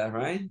Bella,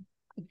 right?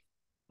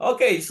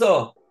 Okay,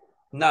 so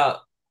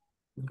now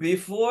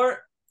before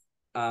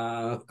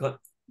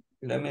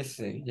let me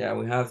see. Yeah,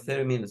 we have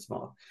 30 minutes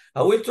more.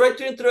 I will try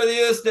to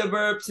introduce the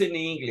verbs in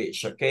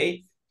English,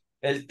 okay?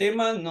 El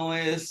tema no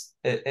es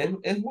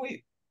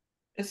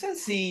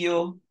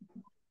sencillo,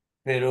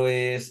 pero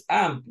es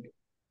amplio.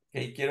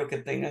 Okay, quiero que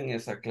tengan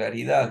esa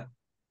claridad.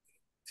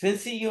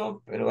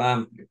 Sencillo, pero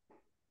amplio.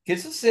 ¿Qué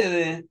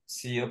sucede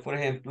si yo, por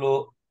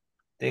ejemplo,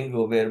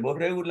 tengo verbos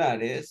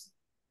regulares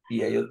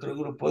y hay otro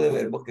grupo de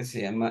verbos que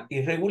se llama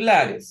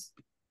irregulares?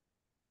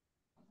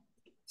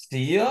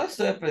 Si yo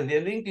estoy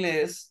aprendiendo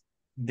inglés,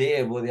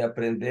 debo de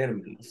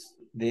aprendérmelos.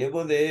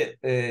 Debo de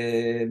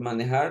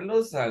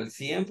manejarlos al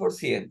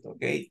 100%,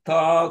 ¿ok?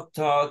 Talk,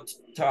 talk,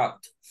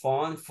 talk.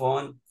 Fun,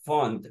 fun,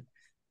 fun.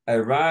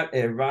 Arrive,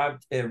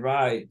 arrived,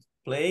 arrived.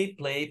 Play,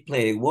 play,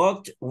 play.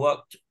 Walked,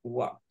 walked,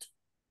 walked.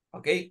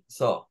 Okay,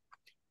 so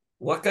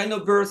what kind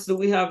of verbs do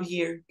we have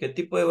here? ¿Qué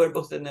tipo de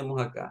verbos tenemos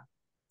acá?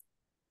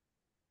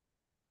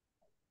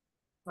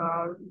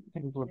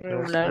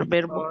 Regular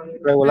verbo.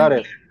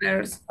 Regulares.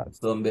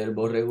 Son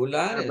verbos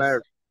regulares.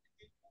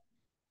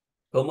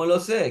 ¿Cómo lo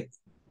sé?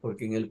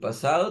 Porque en el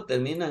pasado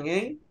terminan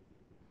en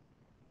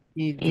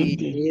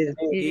Ed.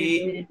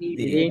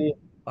 ed.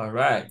 All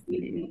right.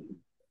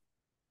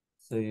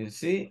 So you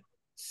see,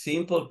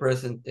 simple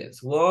present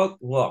tense. Walk,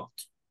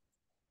 walked.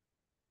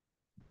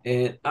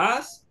 And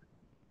ask?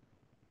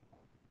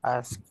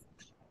 Ask.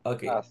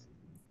 Okay.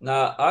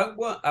 Now,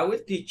 I will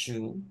teach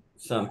you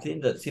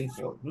something that's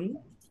important.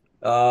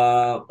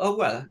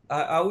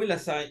 I will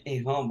assign a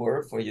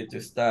homework for you to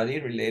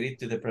study related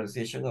to the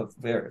pronunciation of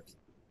verbs.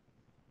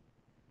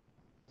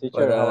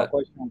 Teacher, I have a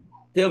question.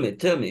 Tell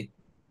me.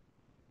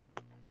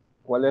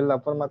 ¿Cuál es la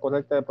forma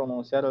correcta de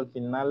pronunciar al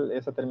final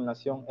esa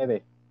terminación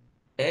ed?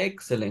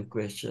 Excellent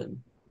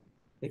question.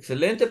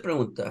 Excelente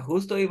pregunta.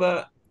 Justo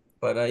iba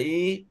para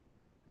ahí,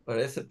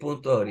 para ese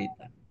punto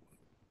ahorita.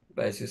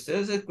 Pero si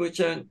ustedes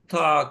escuchan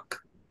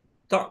talk,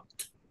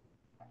 talked,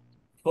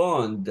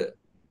 fond,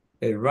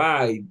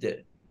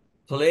 arrived,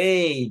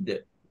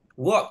 played,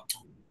 walked,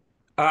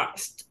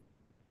 asked.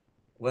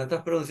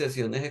 ¿Cuántas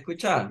pronunciaciones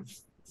escucharon?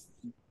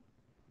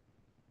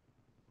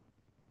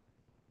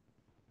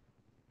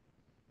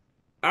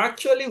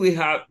 Actually, we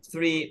have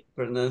 3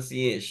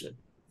 pronunciations.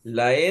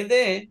 La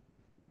ed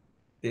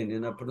tiene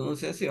una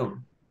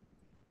pronunciación.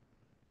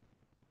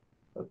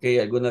 Ok,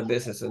 algunas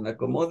veces suena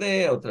como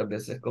D, otras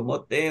veces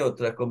como T,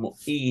 otras como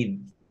id.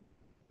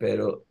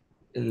 Pero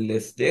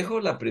les dejo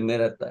la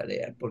primera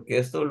tarea, porque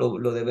esto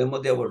lo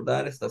debemos de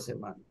abordar esta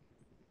semana.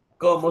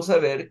 ¿Cómo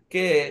saber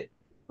qué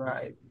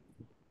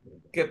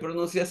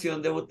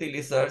pronunciación debo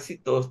utilizar si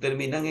todos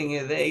terminan en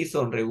ed y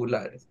son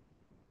regulares?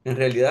 En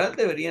realidad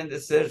deberían de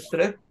ser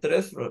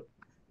tres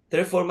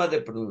formas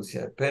de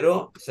pronunciar,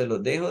 pero se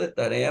los dejo de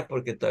tarea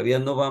porque todavía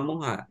no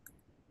vamos a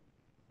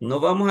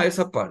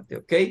esa parte,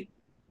 ¿ok?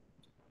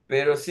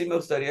 Pero sí me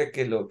gustaría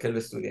que lo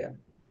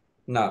estudiaran.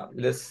 Now,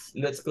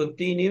 let's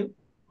continue.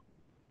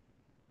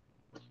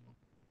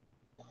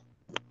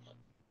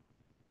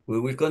 We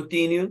will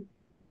continue.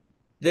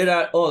 There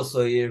are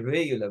also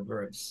irregular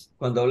verbs.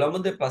 Cuando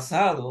hablamos de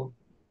pasado,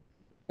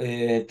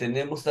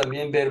 tenemos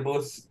también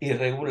verbos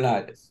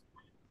irregulares.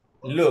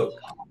 Look,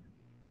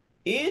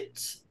 it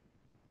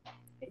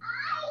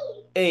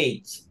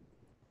ate.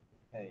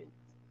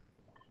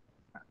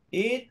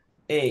 Eat,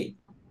 ate.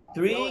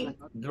 Drink,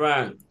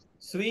 drank.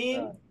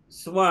 Swim,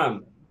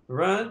 swam.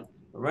 Run,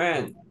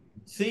 ran.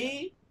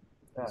 See,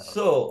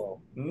 saw.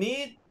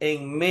 Meet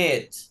and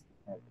met.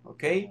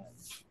 Okay?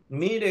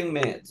 Meet and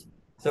met.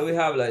 So we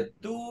have like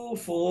 2,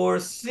 4,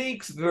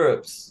 6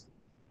 verbs.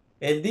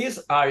 And these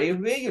are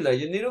irregular.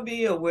 You need to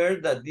be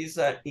aware that these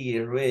are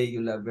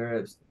irregular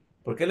verbs.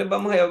 ¿Por qué les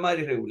vamos a llamar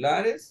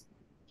irregulares?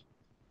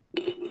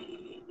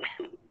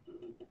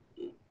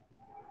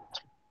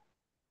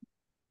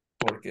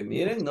 Porque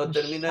miren, no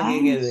terminan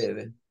en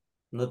ed.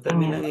 No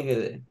terminan en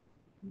ed.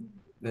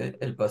 ¿Ve?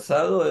 El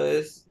pasado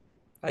es,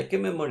 hay que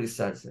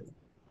memorizárselo.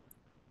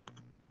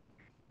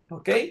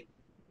 ¿Ok?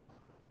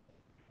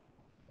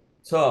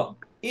 So,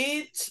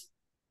 it,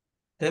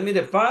 tell me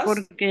the past.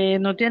 Porque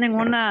no tienen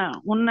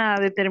una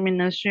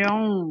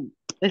determinación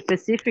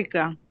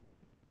específica.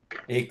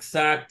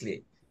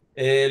 Exactly.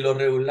 Los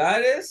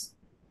regulares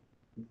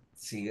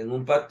siguen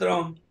un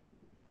patrón.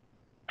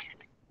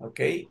 ¿Ok?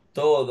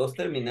 Todos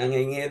terminan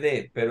en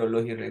ed, pero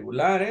los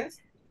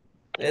irregulares,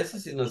 eso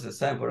sí no se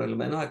sabe, por lo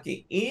menos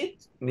aquí,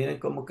 it, miren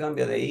cómo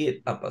cambia de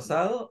it a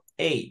pasado,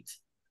 ate,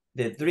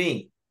 de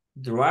drink,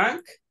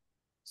 drank,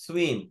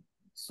 swim,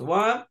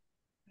 swam,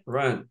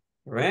 run,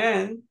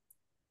 ran,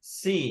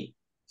 see,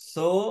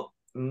 saw,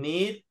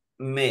 meet,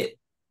 met.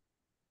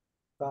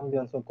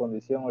 Cambian su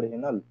condición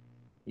original.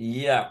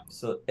 Yeah,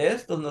 so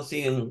estos no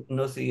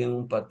siguen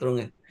un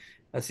patrón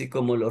así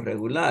como los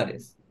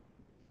regulares.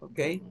 ¿Ok?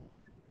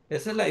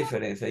 Esa es la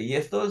diferencia. Y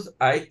estos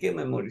hay que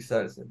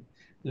memorizarse.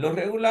 Los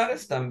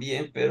regulares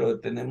también,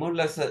 pero tenemos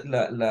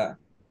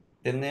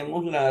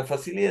tenemos la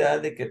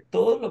facilidad de que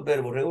todos los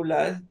verbos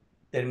regulares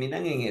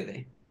terminan en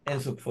ed, en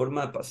su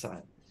forma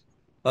pasada.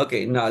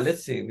 Okay, now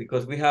let's see,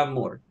 because we have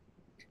more.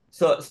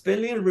 So,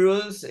 spelling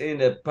rules in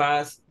the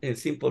past, in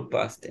simple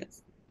past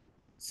tense.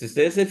 Si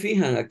ustedes se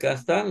fijan, acá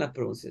está la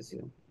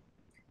pronunciación.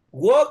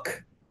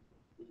 Walk.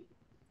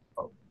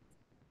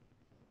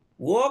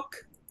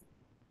 Walk.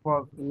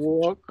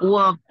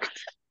 Walk.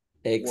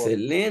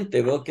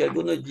 Excelente. Veo que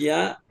algunos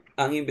ya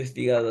han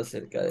investigado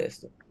acerca de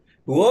esto.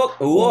 Walk,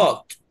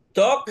 walked.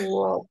 Talk.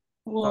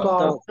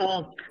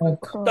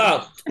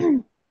 Talked.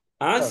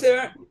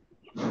 Answer.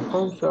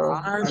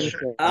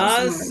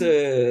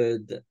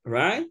 Answered.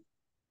 Right?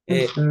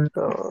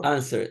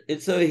 Answer.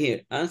 It's over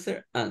here.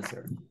 Answer,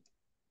 answer.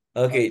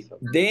 Okay.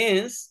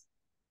 Dance.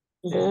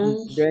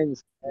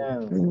 Dance.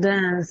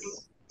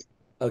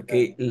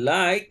 Okay.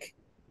 Like.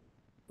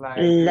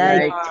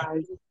 Like.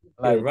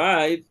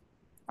 Arrive.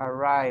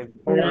 Arrive.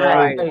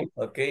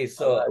 Okay.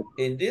 So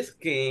in this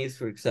case,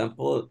 for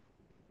example,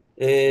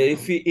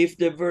 if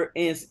the verb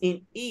ends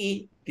in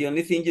E, the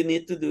only thing you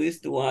need to do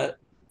is to add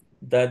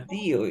that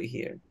D over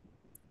here.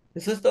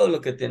 Eso es todo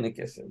lo que tiene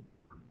que hacer.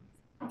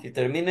 Si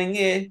termina en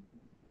E,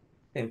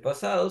 en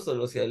pasado,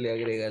 solo se le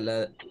agrega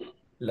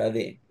la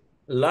D.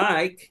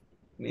 Like,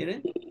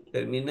 miren,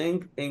 termina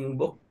en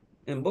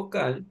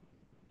vocal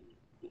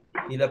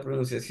y la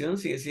pronunciación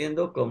sigue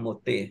siendo como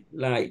T,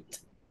 light.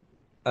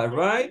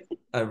 Arrive,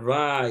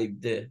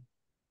 arrived.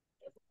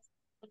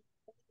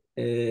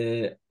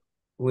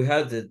 We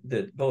have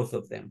the both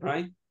of them,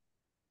 right?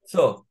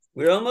 So,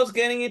 we're almost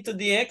getting into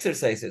the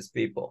exercises,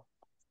 people.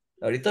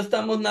 Ahorita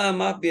estamos nada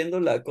más viendo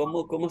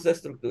cómo se ha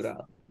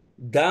estructurado.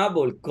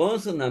 Double,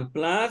 consonant,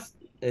 plus,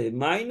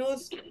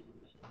 minus,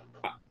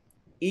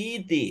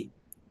 ed.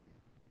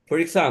 For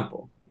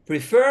example,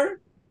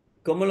 prefer,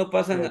 ¿cómo lo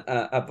pasan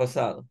a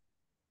pasado?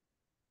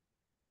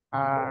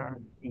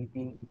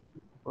 R-E-D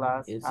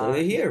plus It's over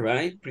here,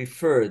 right?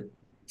 Preferred.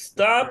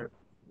 Stop.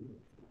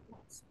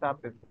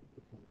 Stop it.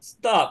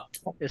 Stopped.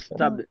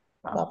 Stop.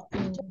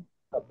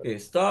 Okay,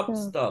 stop,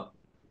 stop.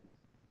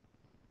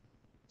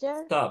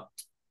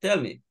 Stopped. Tell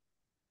me.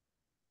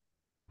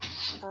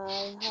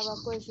 I have a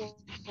question.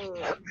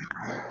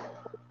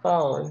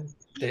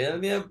 Tell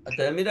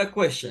me the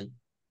question.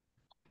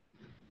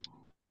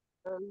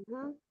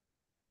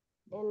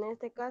 En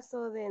este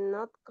caso de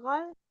not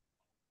call,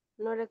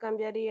 no le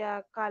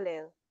cambiaría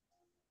called.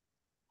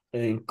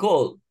 En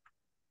call.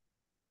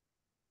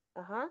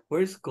 Ajá.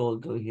 Where's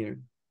called over here?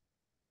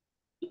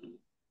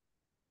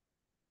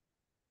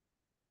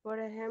 Por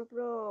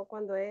ejemplo,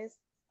 cuando es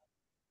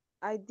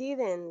I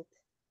didn't.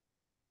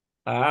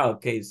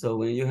 Okay. So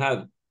when you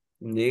have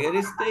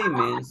negative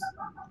statements,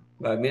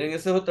 miren,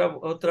 esa es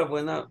otra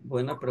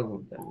buena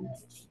pregunta.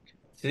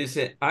 Si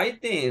dice, I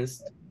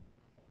danced.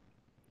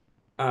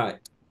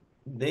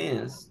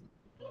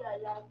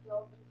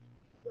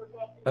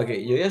 Ok,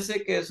 yo ya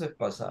sé que eso es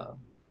pasado.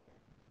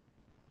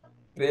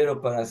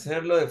 Pero para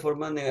hacerlo de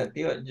forma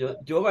negativa,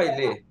 yo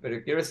bailé,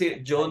 pero quiero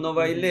decir, yo no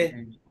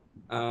bailé.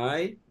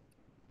 I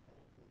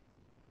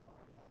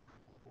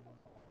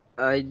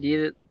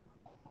didn't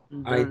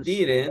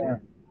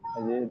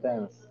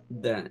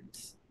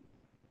dance.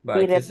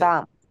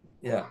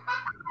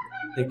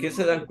 ¿De qué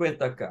se dan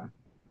cuenta acá?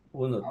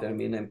 Uno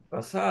termina en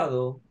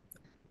pasado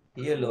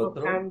Y el No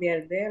otro cambia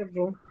el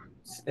verbo.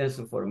 en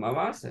su forma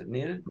base,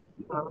 miren.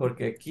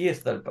 Porque aquí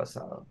está el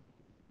pasado.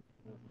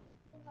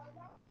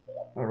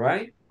 All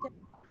right.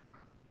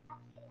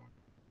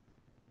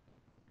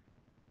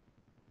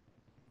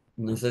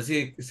 No sé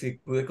si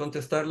pude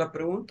contestar la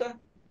pregunta.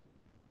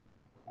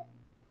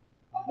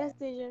 Yes,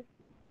 teacher.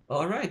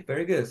 All right,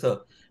 very good.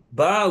 So,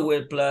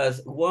 vowel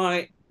plus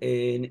Y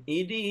and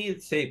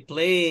ED, say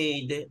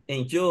played,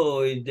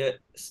 enjoyed,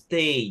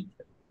 stayed.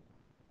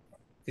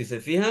 Si se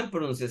fijan,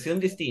 pronunciación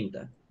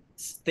distinta.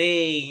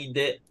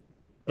 Stayed,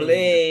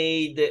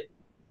 played,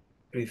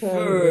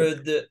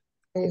 preferred.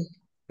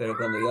 Pero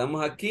cuando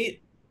llegamos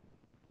aquí,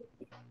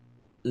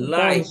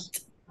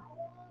 liked,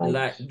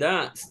 like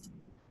danced,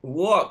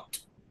 walked,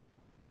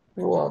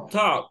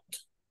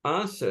 talked,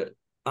 answered.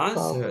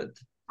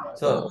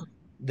 So,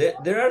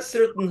 there are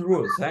certain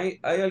rules. Hay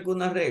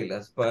algunas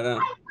reglas para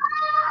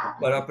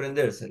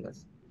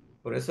aprendérselas.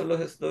 Por eso les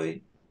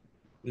estoy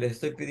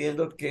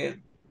pidiendo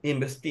que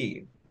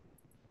investiguen.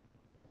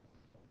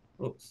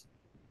 Oops.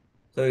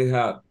 So you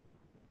have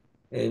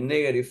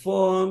negative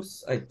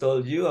forms. I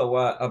told you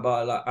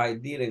about I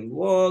didn't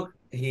walk,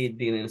 he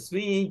didn't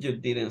swim, you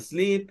didn't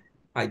sleep,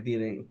 I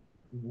didn't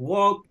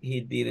walk,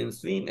 he didn't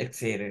swim,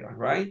 etc.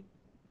 Right?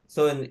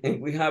 So and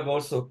we have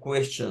also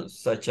questions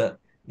such as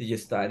did you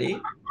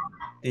study?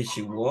 Did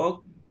she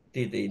walk?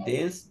 Did they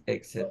dance?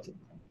 Etc.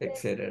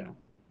 Etc.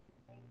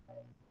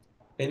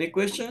 Any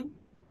question?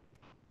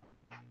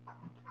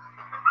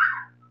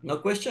 No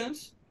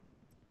questions?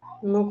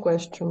 No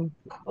question.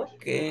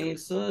 Okay,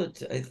 so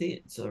I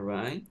think it's all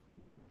right.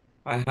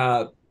 I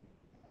have,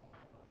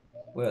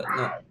 well,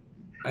 no,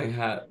 I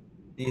have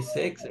this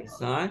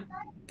exercise.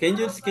 Can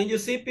you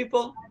see,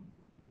 people?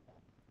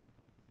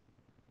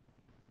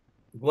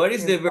 What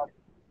is the verb?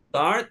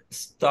 Start,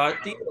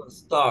 starting, or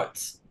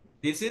starts?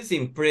 This is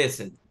in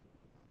present.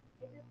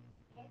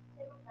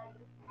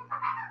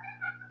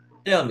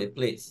 Tell me,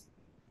 please.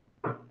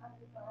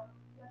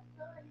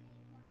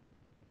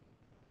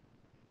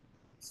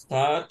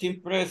 Start in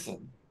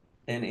present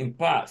and in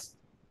past.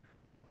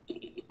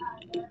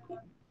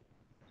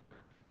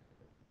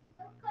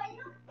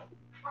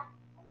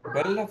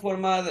 ¿Cuál es la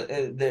forma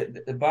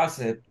de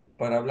base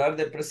para hablar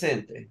de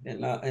presente en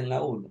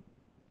la 1?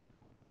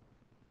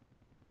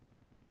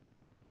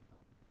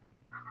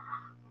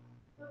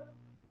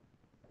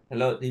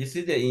 Hello, do you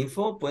see the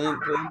info? ¿Pueden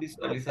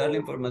visualizar la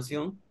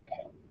información?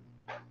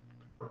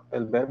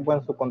 El verbo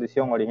en su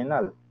condición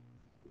original.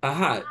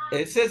 Ajá,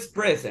 it says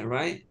present,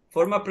 right?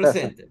 Forma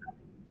presente.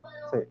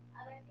 Sí.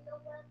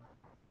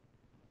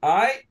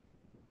 I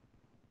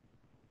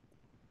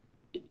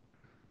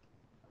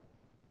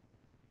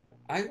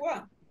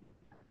what?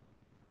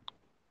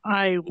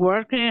 I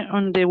work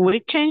on the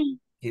weekend.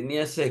 Give me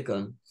a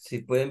second.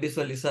 Si pueden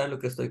visualizar lo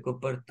que estoy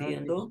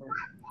compartiendo.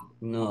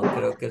 No,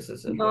 creo que ese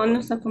es el No, problema. no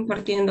está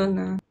compartiendo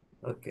nada.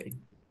 Ok.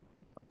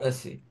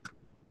 Así.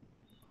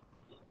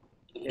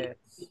 Yes.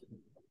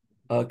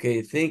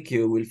 Okay, thank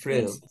you,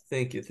 Wilfredo. Yes.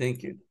 Thank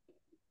you.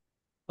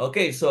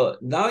 Okay, so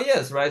now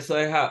yes, right? So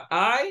I have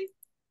I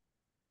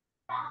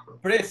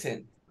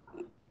present.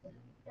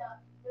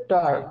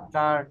 Start.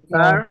 Past.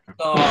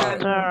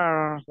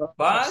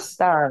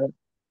 Start.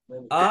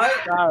 I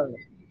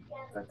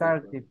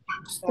Started.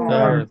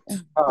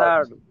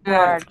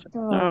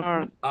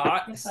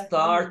 I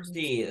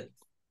started.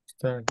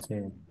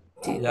 Started.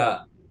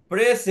 Yeah.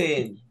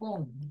 Present.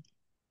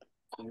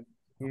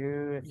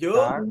 You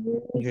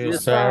You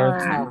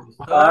start.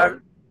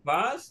 Start.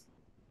 Past.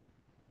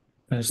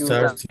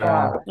 Started.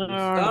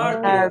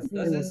 Started.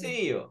 Está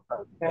sencillo.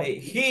 Hey,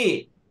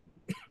 he.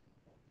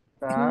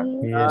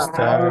 You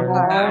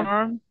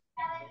start.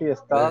 He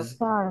starts.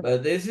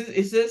 But this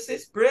is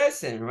it's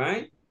present,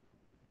 right?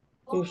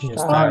 You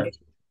start.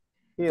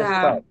 He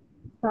starts.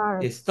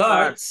 It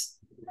starts.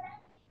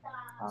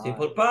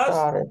 Simple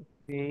past.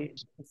 You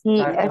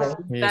started.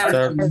 He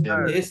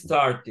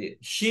started.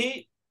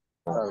 She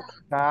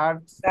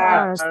Started.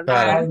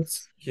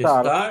 she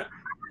start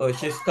or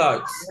she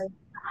starts.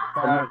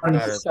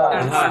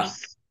 Uh-huh.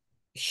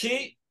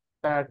 She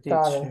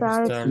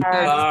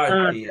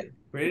started.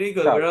 Pretty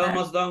good. We're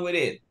almost done with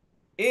it.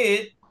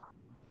 It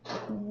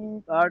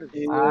start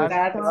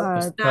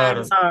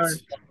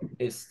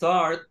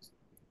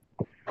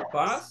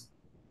past.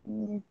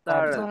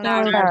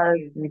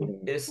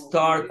 It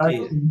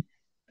started.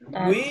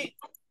 We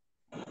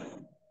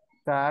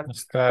Start.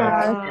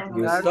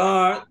 you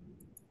start.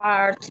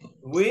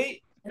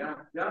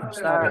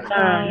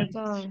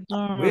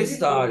 We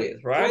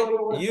started, right?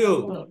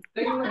 You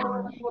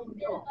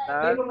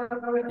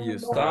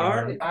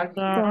start.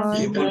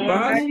 Simple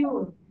past.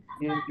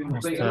 You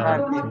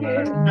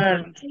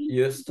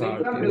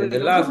started. And the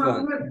last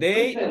one.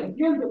 They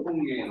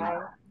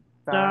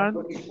start.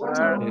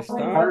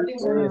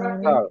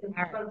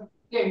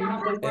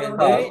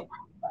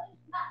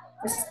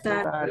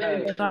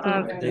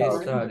 And they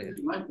started.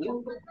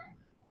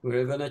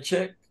 We're gonna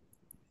check.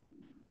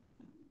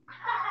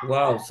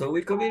 Wow, so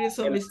we committed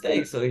some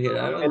mistakes over here.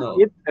 I don't know.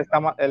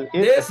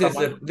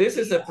 This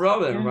is a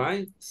problem,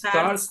 right?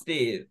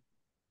 Started.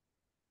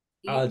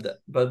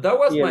 But that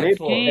was my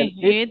fault.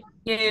 It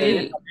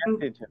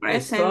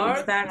Present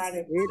Start.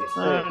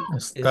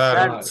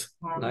 start.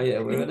 Now, yeah,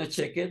 we're gonna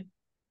check it.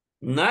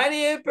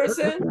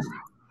 98%.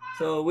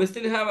 So we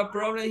still have a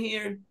problem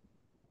here.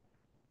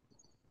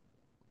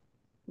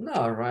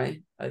 No,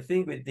 right? I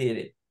think we did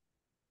it.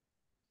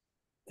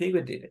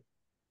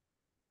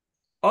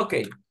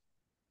 Okay.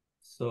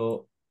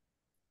 So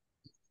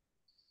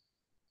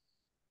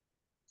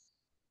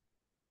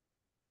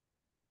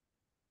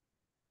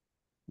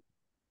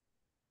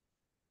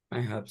I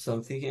have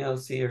something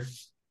else here.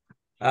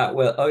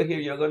 Well, over here,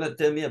 you're gonna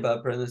tell me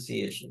about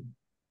pronunciation.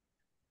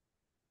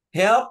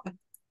 Help.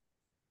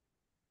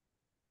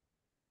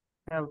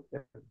 Help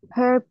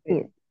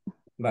it.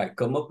 Vale,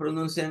 ¿cómo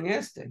pronuncian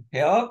este?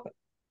 Help.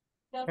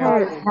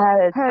 Help.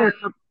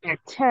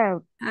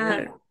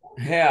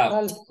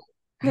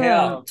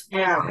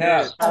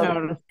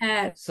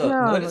 So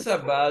notice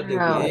about the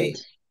way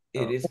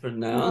it is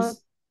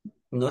pronounced.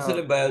 No se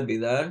les vaya a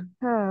olvidar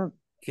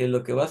que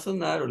lo que va a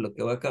sonar o lo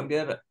que va a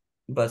cambiar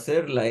va a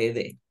ser la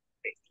ED.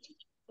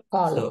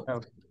 So,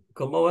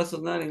 ¿cómo va a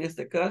sonar en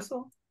este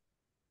caso?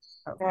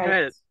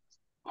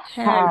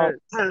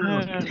 Help.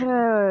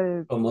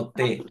 Como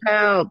T.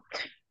 help.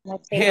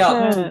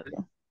 Help.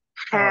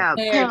 Help.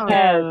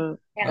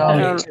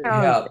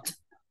 Help.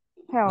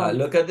 Now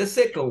look at the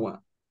second one.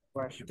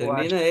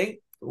 Termina en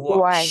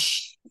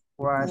wash.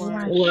 What is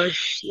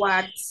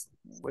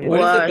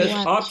the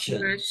best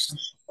option?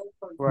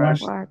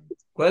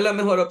 ¿Cuál es la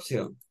mejor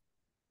opción?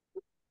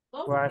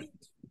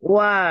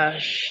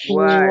 Wash.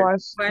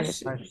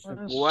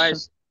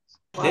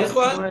 This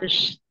one?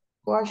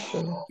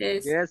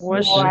 Yes.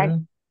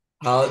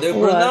 How do you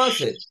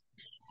pronounce it?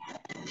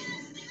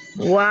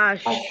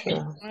 Wash.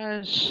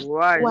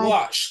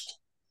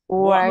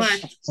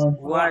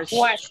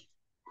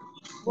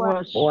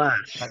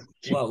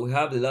 Well, we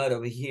have a lot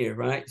over here,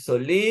 right? So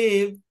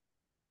live,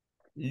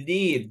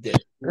 lived,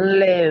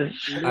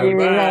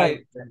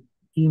 arrived,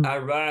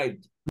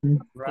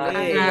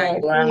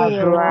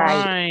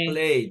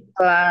 played,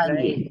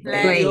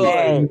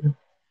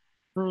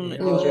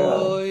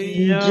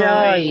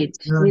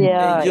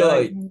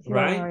 enjoyed,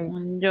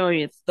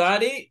 right?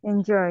 Study,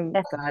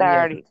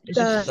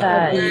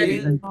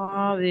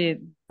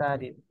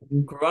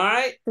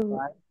 cry,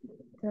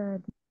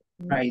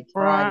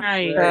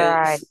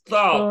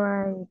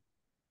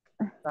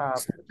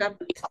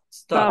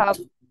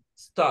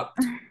 stopped.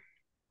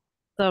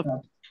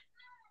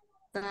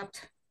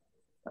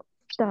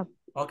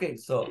 Okay,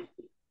 so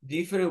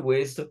different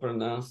ways to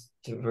pronounce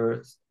the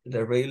verbs,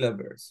 the regular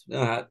verbs.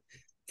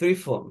 Three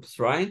forms,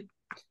 right?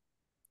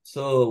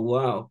 So,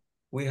 wow,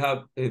 we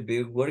have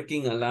been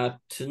working a lot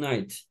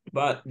tonight.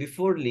 But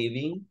before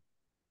leaving,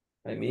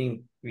 I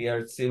mean, we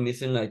are still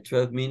missing like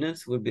 12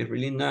 minutes. Would be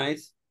really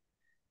nice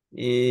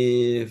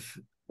if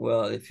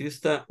you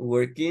start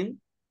working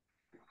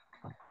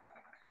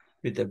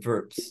with the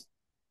verbs.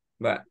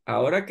 But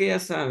ahora que ya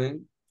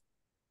saben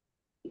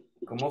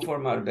cómo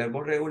formar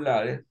verbos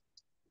regulares,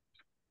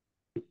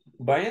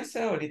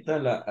 váyanse ahorita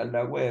a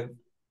la web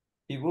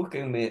y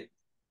búsquenme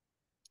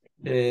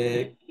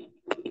 15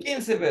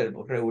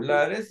 verbos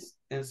regulares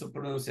en su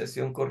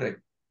pronunciación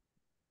correcta.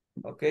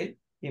 ¿Ok?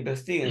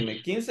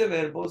 Investíguenme 15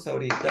 verbos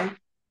ahorita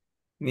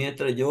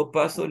mientras yo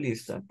paso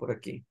lista por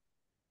aquí.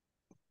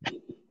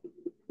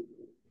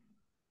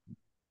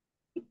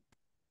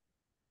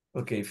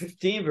 Okay,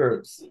 15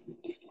 verbs.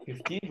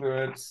 15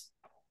 verbs.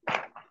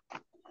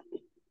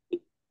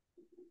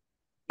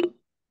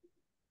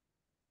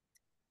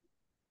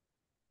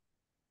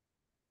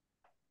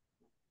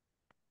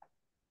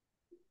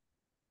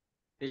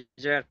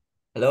 Teacher.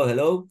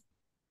 Hello.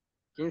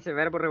 15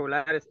 verbos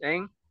regulares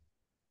en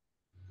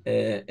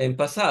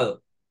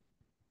pasado.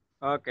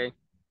 Okay.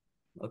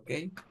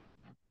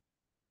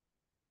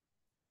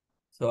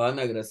 So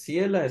Ana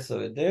Graciela is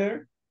over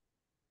there.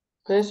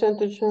 Present,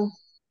 teacher.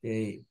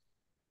 Okay.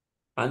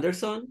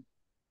 Anderson.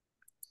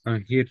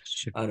 I'm here,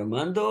 teacher.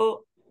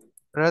 Armando.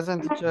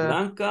 Present, teacher.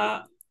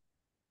 Blanca.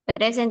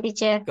 Present,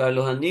 teacher.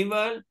 Carlos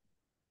Aníbal.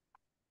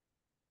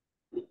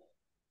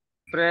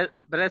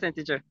 Present,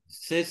 teacher.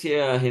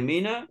 Cecia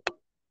Gemina.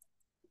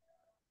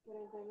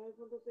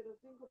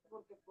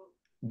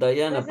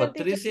 Diana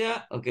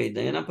Patricia. Okay,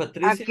 Diana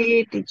Patricia.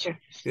 Aquí, teacher.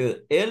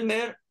 Good.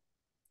 Elmer.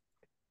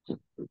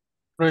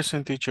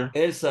 Present, teacher.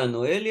 Elsa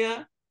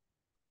Noelia.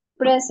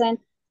 Present.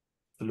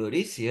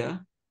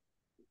 Floricia.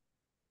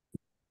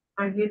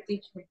 I'm here,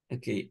 teacher.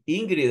 Okay,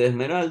 Ingrid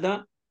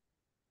Esmeralda.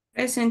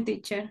 Present,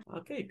 teacher.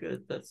 Okay,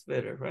 good. That's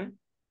better, right?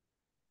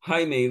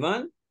 Jaime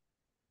Iván.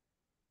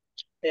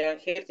 I'm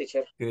here,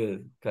 teacher.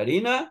 Good.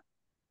 Karina.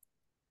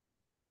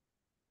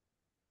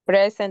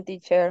 Present,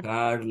 teacher.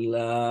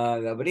 Carla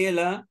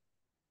Gabriela.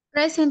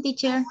 Present,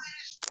 teacher.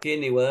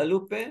 Kenny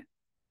Guadalupe.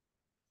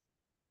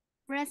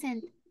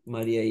 Present.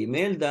 María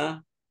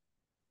Imelda.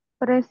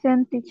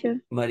 Present,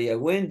 teacher. María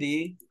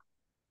Wendy.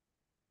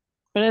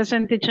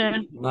 Present,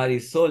 teacher.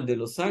 Marisol de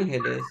Los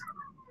Ángeles.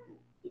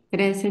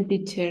 Present,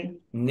 teacher.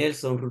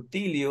 Nelson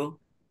Rutilio.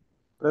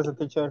 Present,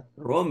 teacher.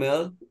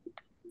 Rommel.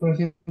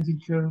 Present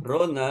teacher.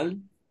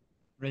 Ronald.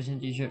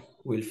 Present teacher.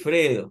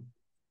 Wilfredo.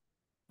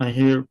 I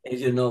hear. And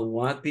you know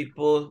what,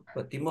 people?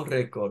 Batimos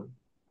récord.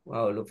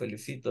 Wow, lo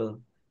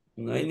felicito.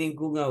 No hay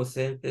ningún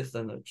ausente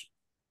esta noche.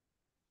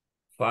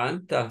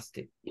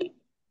 Fantástico.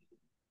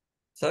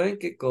 ¿Saben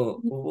que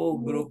hubo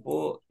un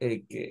grupo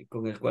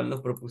con el cual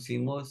nos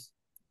propusimos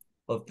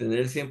obtener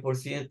el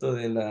 100%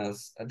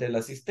 de la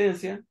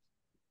asistencia?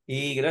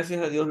 Y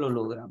gracias a Dios lo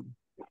logramos.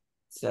 O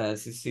sea,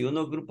 si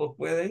unos grupos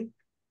pueden,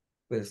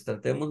 pues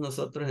tratemos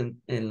nosotros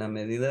en la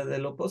medida de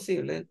lo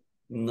posible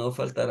no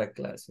faltar a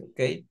clase, ¿ok?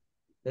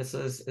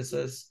 Eso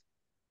es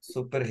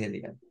súper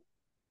genial.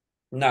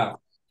 Now,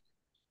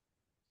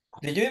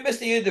 did you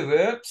investigate the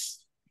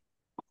verbs?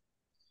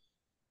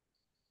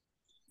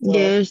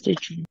 Yes,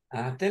 teacher.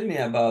 Tell me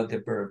about the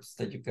verbs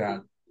that you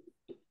got.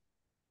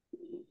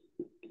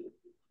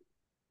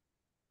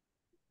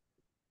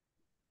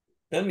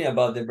 Tell me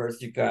about the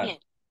verbs you got.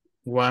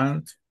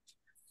 Want.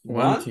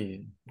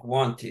 Wanted.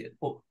 Wanted.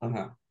 Oh,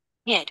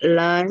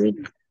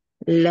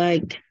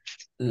 Like.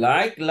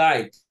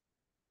 Like.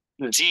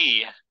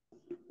 D.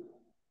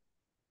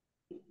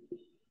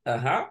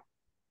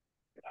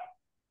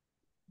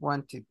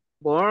 Wanted.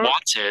 Born.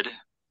 Wanted.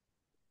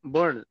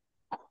 Born.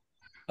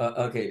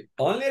 Okay.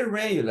 Only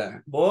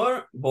regular.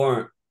 Born.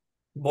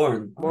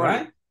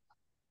 Right?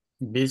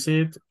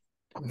 Visit.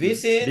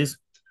 Visited.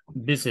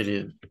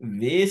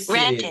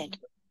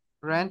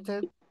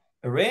 Rented.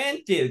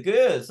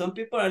 Good. Some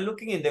people are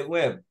looking in the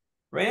web.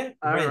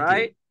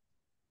 Rented.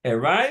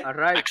 Arrive.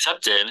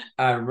 Accepted.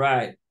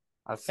 Arrive.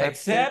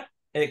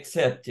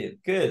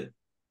 Accepted. Good.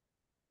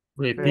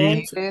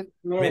 Repeated.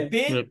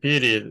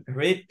 Repeated.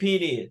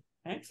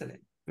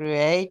 Excellent.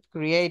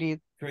 Created.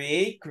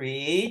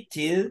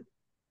 Created.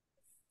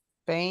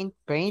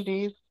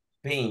 Painted.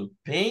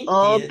 Painted.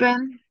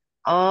 Opened.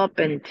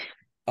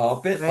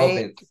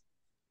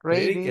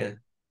 Very good.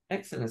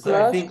 Excellent. So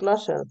I think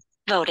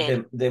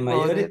Voted. the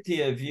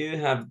majority of you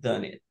have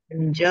done it.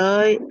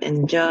 Enjoyed.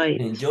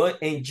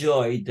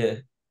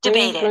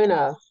 Debated.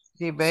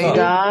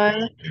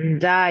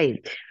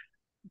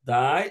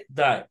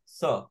 Died.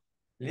 So,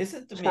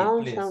 listen to me,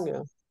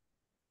 please.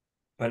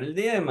 Para el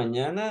día de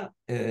mañana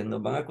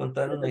nos van a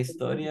contar una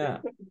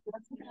historia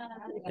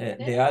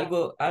de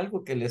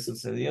algo que les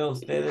sucedió a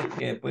ustedes,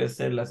 que puede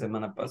ser la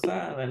semana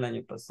pasada, el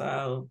año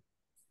pasado,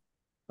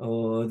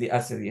 o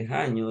hace 10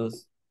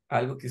 años,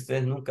 algo que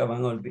ustedes nunca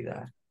van a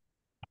olvidar.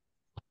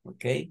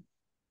 ¿Ok?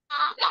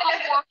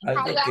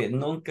 Algo que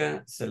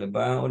nunca se les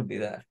va a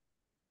olvidar.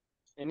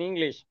 In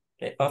English.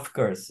 Of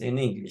course, in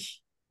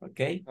English.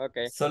 ¿Ok?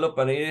 Okay. Solo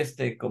para ir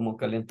como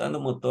calentando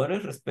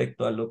motores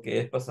respecto a lo que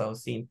es pasado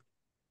simple.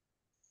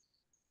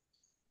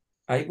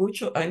 Hay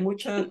mucha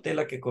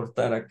tela que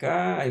cortar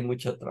acá, hay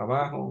mucho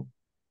trabajo,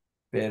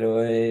 pero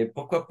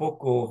poco a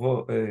poco,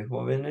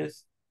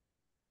 jóvenes,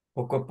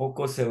 poco a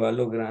poco se va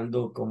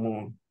logrando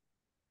como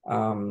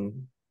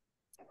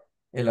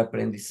el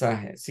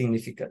aprendizaje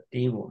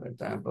significativo,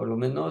 ¿verdad? Por lo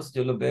menos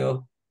yo los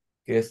veo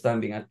que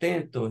están bien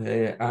atentos,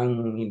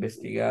 han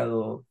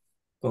investigado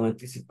con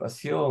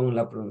anticipación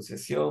la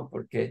pronunciación,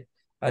 porque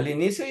al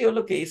inicio yo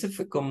lo que hice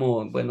fue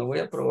como, bueno, voy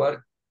a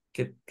probar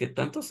qué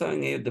tanto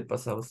saben ellos de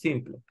pasado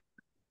simple.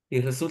 Y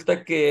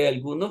resulta que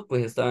algunos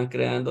pues estaban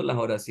creando las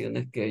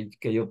oraciones que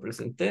yo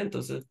presenté,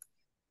 entonces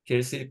quiere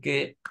decir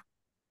que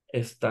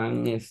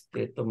están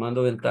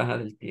tomando ventaja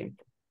del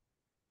tiempo.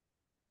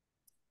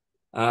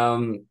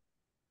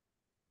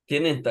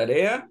 ¿Tienen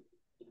tarea?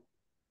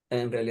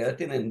 En realidad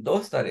tienen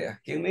 2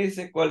 tareas. ¿Quién me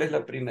dice cuál es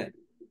la primera?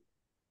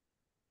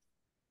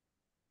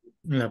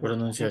 La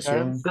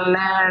pronunciación.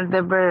 Learn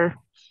the verb.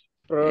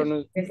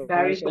 Pronunciation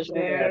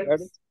de la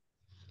verbs.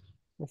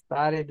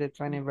 Study the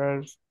 20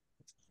 verbs.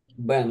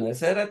 Bueno,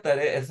 esa es la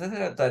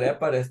tarea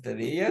para este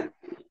día.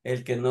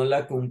 El que no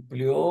la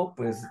cumplió,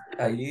 pues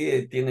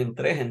allí tienen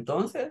 3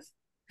 entonces.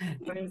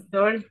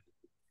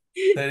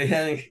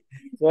 Serían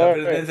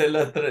aprenderse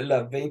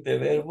las 20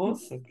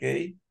 verbos, ¿ok?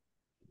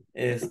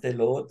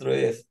 Lo otro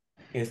es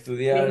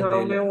estudiar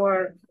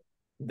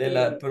de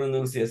la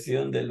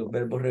pronunciación de los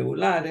verbos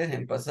regulares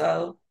en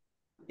pasado.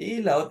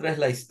 Y la otra es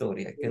la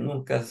historia, que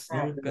nunca se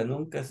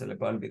le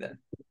va a olvidar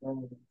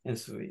en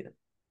su vida,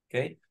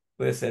 ¿ok?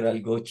 Puede ser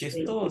algo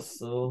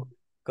chistoso,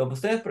 como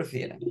ustedes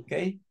prefieran, ¿ok?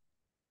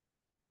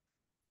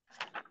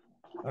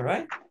 All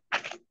right?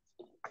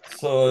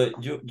 So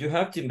you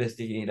have to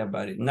investigate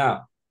about it.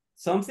 Now,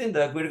 something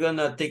that we're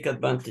gonna take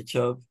advantage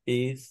of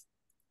is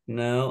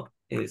now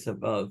is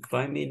about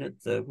 5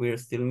 minutes that we're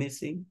still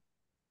missing.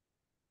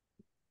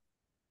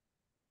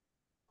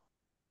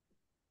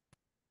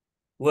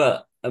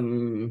 Well,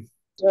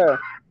 Sir,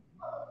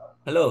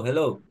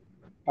 hello.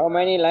 how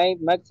many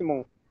lines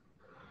maximum?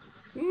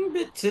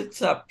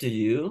 It's up to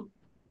you.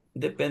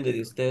 Depende de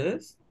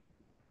ustedes.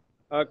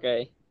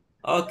 Okay.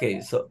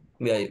 Okay, so,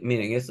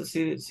 miren, eso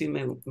sí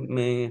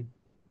me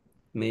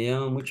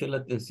llama mucho la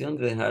atención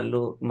de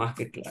dejarlo más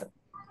que claro.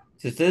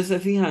 Si ustedes se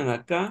fijan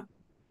acá,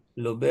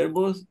 los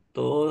verbos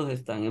todos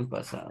están en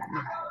pasado.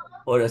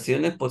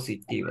 Oraciones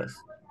positivas.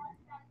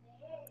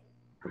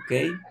 ¿Ok?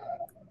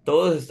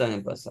 Todos están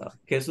en pasado.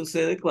 ¿Qué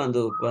sucede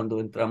cuando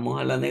entramos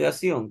a la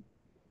negación?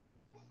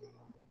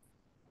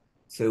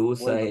 Se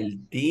usa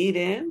el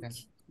didn't,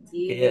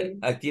 que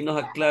aquí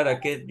nos aclara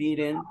que es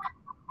didn't,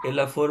 que es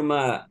la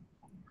forma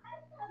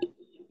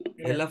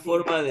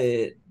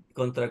de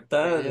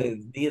contractada de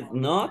did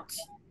not,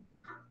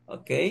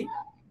 ¿ok?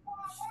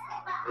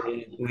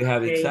 We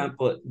have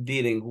example,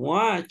 didn't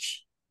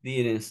watch,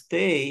 didn't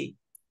stay,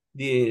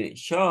 didn't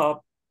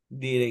shop,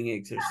 didn't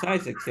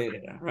exercise,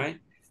 etc.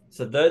 Right?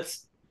 So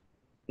that's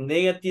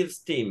negative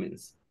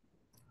statements.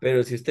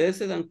 Pero si ustedes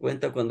se dan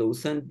cuenta, cuando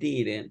usan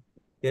didn't,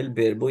 el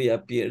verbo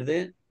ya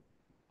pierde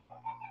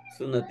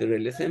su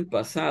naturaleza en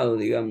pasado,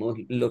 digamos.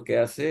 Lo que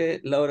hace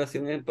la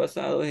oración en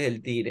pasado es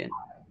el didn't.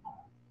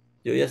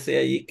 Yo ya sé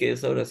allí que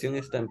esa oración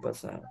está en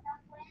pasado.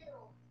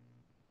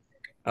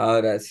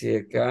 Ahora, si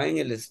acá en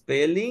el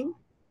spelling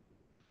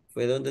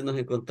fue donde nos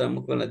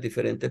encontramos con las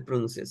diferentes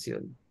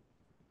pronunciaciones.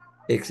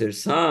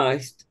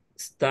 Exercised,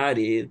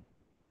 studied,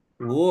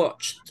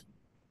 watched,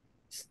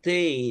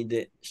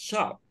 stayed,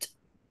 shopped,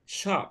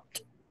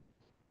 shopped.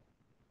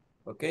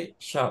 ¿Ok?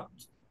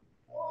 Shopped.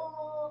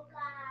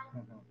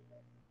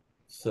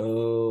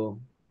 So,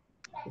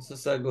 eso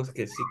es algo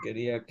que sí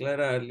quería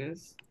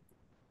aclararles.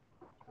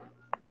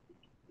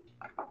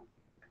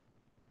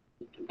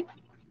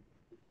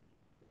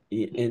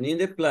 Y en in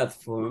the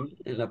platform,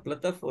 en la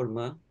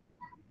plataforma,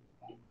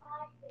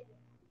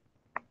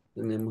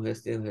 tenemos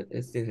este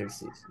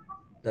ejercicio.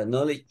 The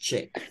knowledge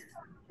check.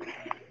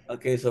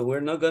 Okay, so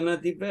we're not gonna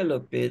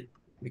develop it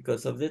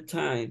because of the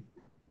time,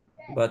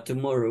 but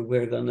tomorrow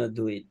we're gonna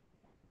do it.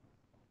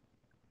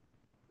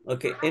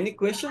 Okay, any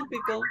questions,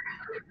 people?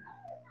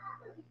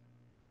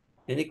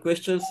 Any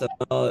questions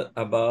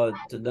about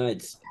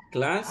tonight's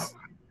class?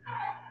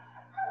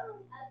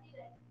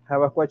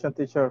 Have a question,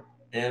 teacher.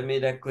 Tell me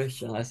that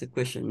question. Ask a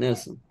question,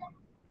 Nelson.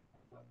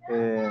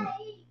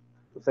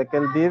 Sé que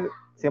el did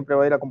siempre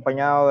va a ir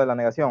acompañado de la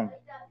negación.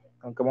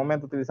 ¿En qué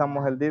momento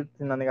utilizamos el did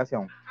sin la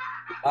negación?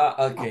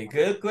 Okay,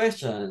 good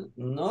question.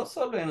 No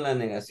solo en la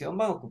negación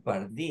va a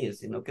ocupar did,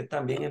 sino que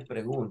también en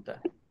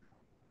pregunta.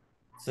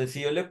 So,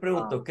 si yo le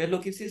pregunto, ¿qué es lo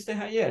que hiciste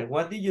ayer?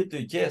 What did you do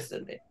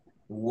yesterday?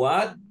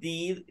 What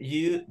did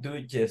you do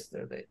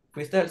yesterday?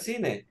 ¿Fuiste al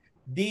cine?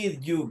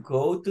 Did you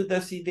go to the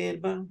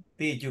cinema?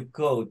 Did you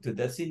go to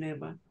the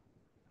cinema?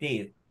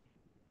 Did.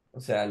 O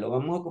sea, lo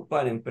vamos a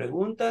ocupar en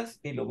preguntas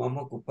y lo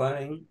vamos a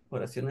ocupar en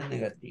oraciones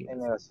negativas. En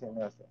negación.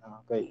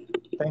 Ok.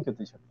 Thank you,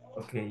 teacher.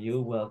 Okay,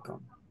 you're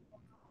welcome.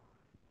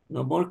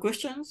 No more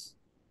questions?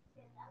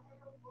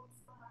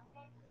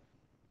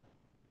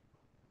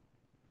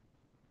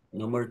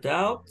 No more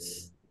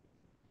doubts?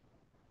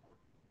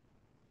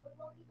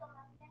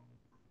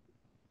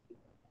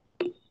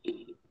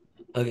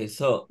 Okay,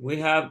 so we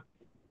have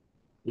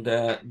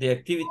the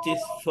activities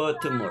for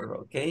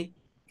tomorrow, okay?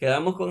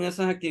 Quedamos con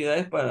esas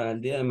actividades para el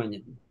día de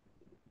mañana.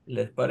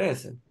 ¿Les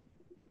parece?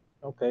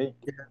 Ok.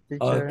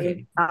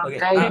 Okay.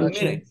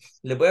 Miren,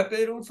 les voy a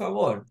pedir un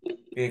favor,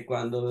 que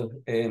cuando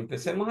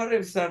empecemos a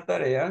revisar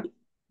tareas,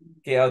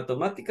 que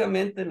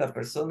automáticamente la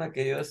persona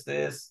que yo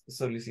esté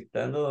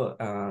solicitando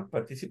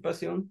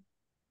participación,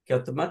 que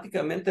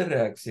automáticamente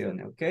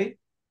reaccione, ¿ok?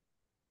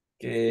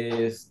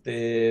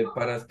 Que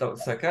para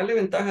sacarle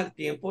ventaja al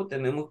tiempo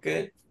tenemos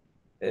que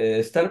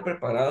estar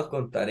preparados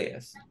con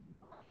tareas,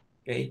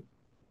 ¿ok?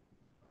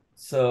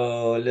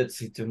 So, let's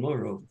see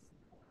tomorrow.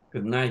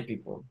 Good night,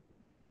 people.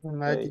 Good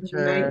night, Good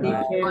night, teacher.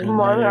 teacher. Good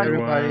night,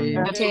 Everybody.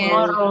 everyone.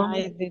 Tomorrow.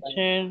 Night,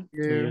 teacher.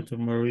 See you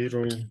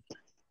tomorrow.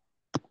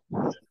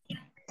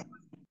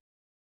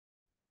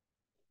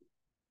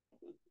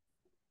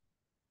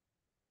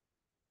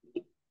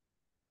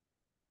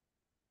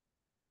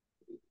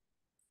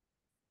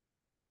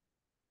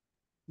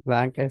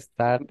 Blanca,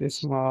 start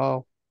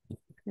small.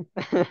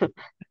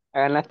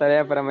 Hagan las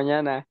tareas para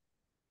mañana.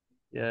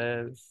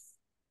 Yes.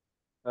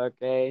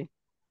 Okay.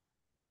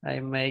 I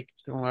make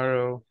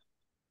tomorrow.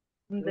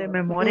 De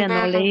memoria no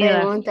Una leída.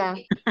 pregunta.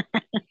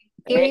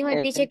 ¿Qué dijo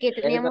el teacher que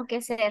teníamos que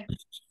hacer?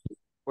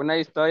 Una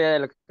historia de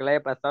lo que le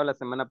haya pasado la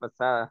semana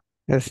pasada.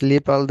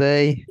 Sleep all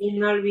day.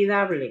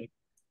 Inolvidable.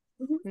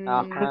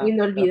 Ajá.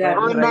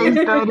 Inolvidable. Una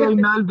historia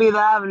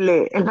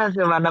inolvidable. La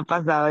semana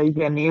pasada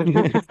dice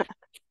Aníbal.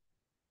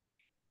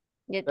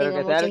 Yo Pero tengo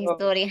que sea muchas algo,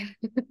 historias.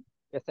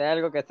 que sea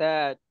algo que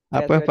sea.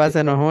 Ah, pues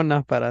pásenos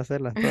unas para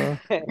hacerlas todas.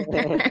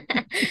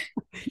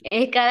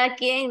 Es cada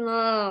quien,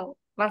 no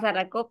pasa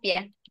la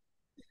copia.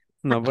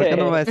 No, porque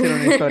no va a decir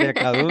una historia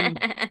cada uno.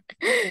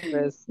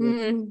 Pues,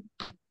 Mm.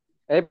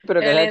 pero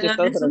que sea Dale,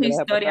 chistoso dame lo su que les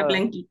ha historia, pasado.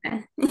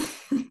 Blanquita.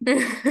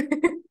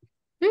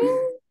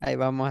 Ahí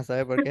vamos a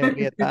saber por qué se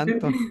ríe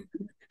tanto. No,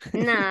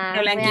 La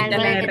fue Blanquita algo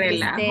la de de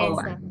relajo,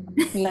 va.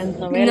 tristeza. Las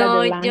novelas de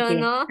No, yo Blanqui.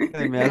 no.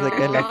 Se me hace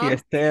que es la No,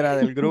 fiestera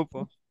del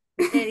grupo.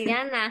 de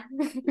Diana.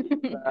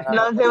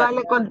 No se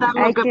vale contar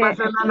lo que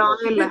pasó en la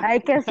novela. Hay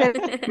que hacer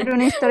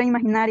una historia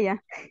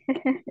imaginaria.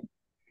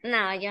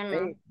 No, yo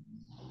no.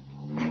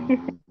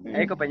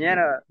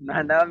 Compañero, nos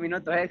han dado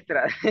minutos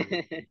extra.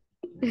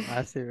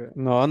 Ah, sí.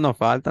 No, nos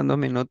faltan 2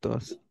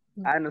 minutos.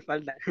 Nos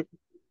falta.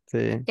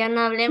 Sí. Ya no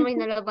hablemos y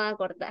no lo van a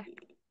cortar.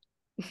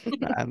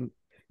 Ah,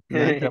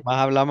 no, entre más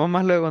hablamos,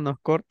 más luego nos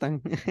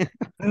cortan.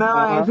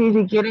 No, sí,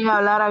 si quieren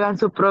hablar, hagan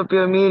su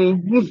propio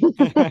meeting.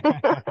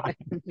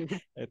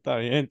 Está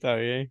bien, está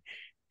bien.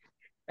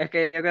 Es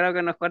que yo creo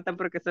que nos cortan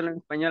porque solo en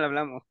español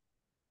hablamos.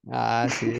 Ah, sí.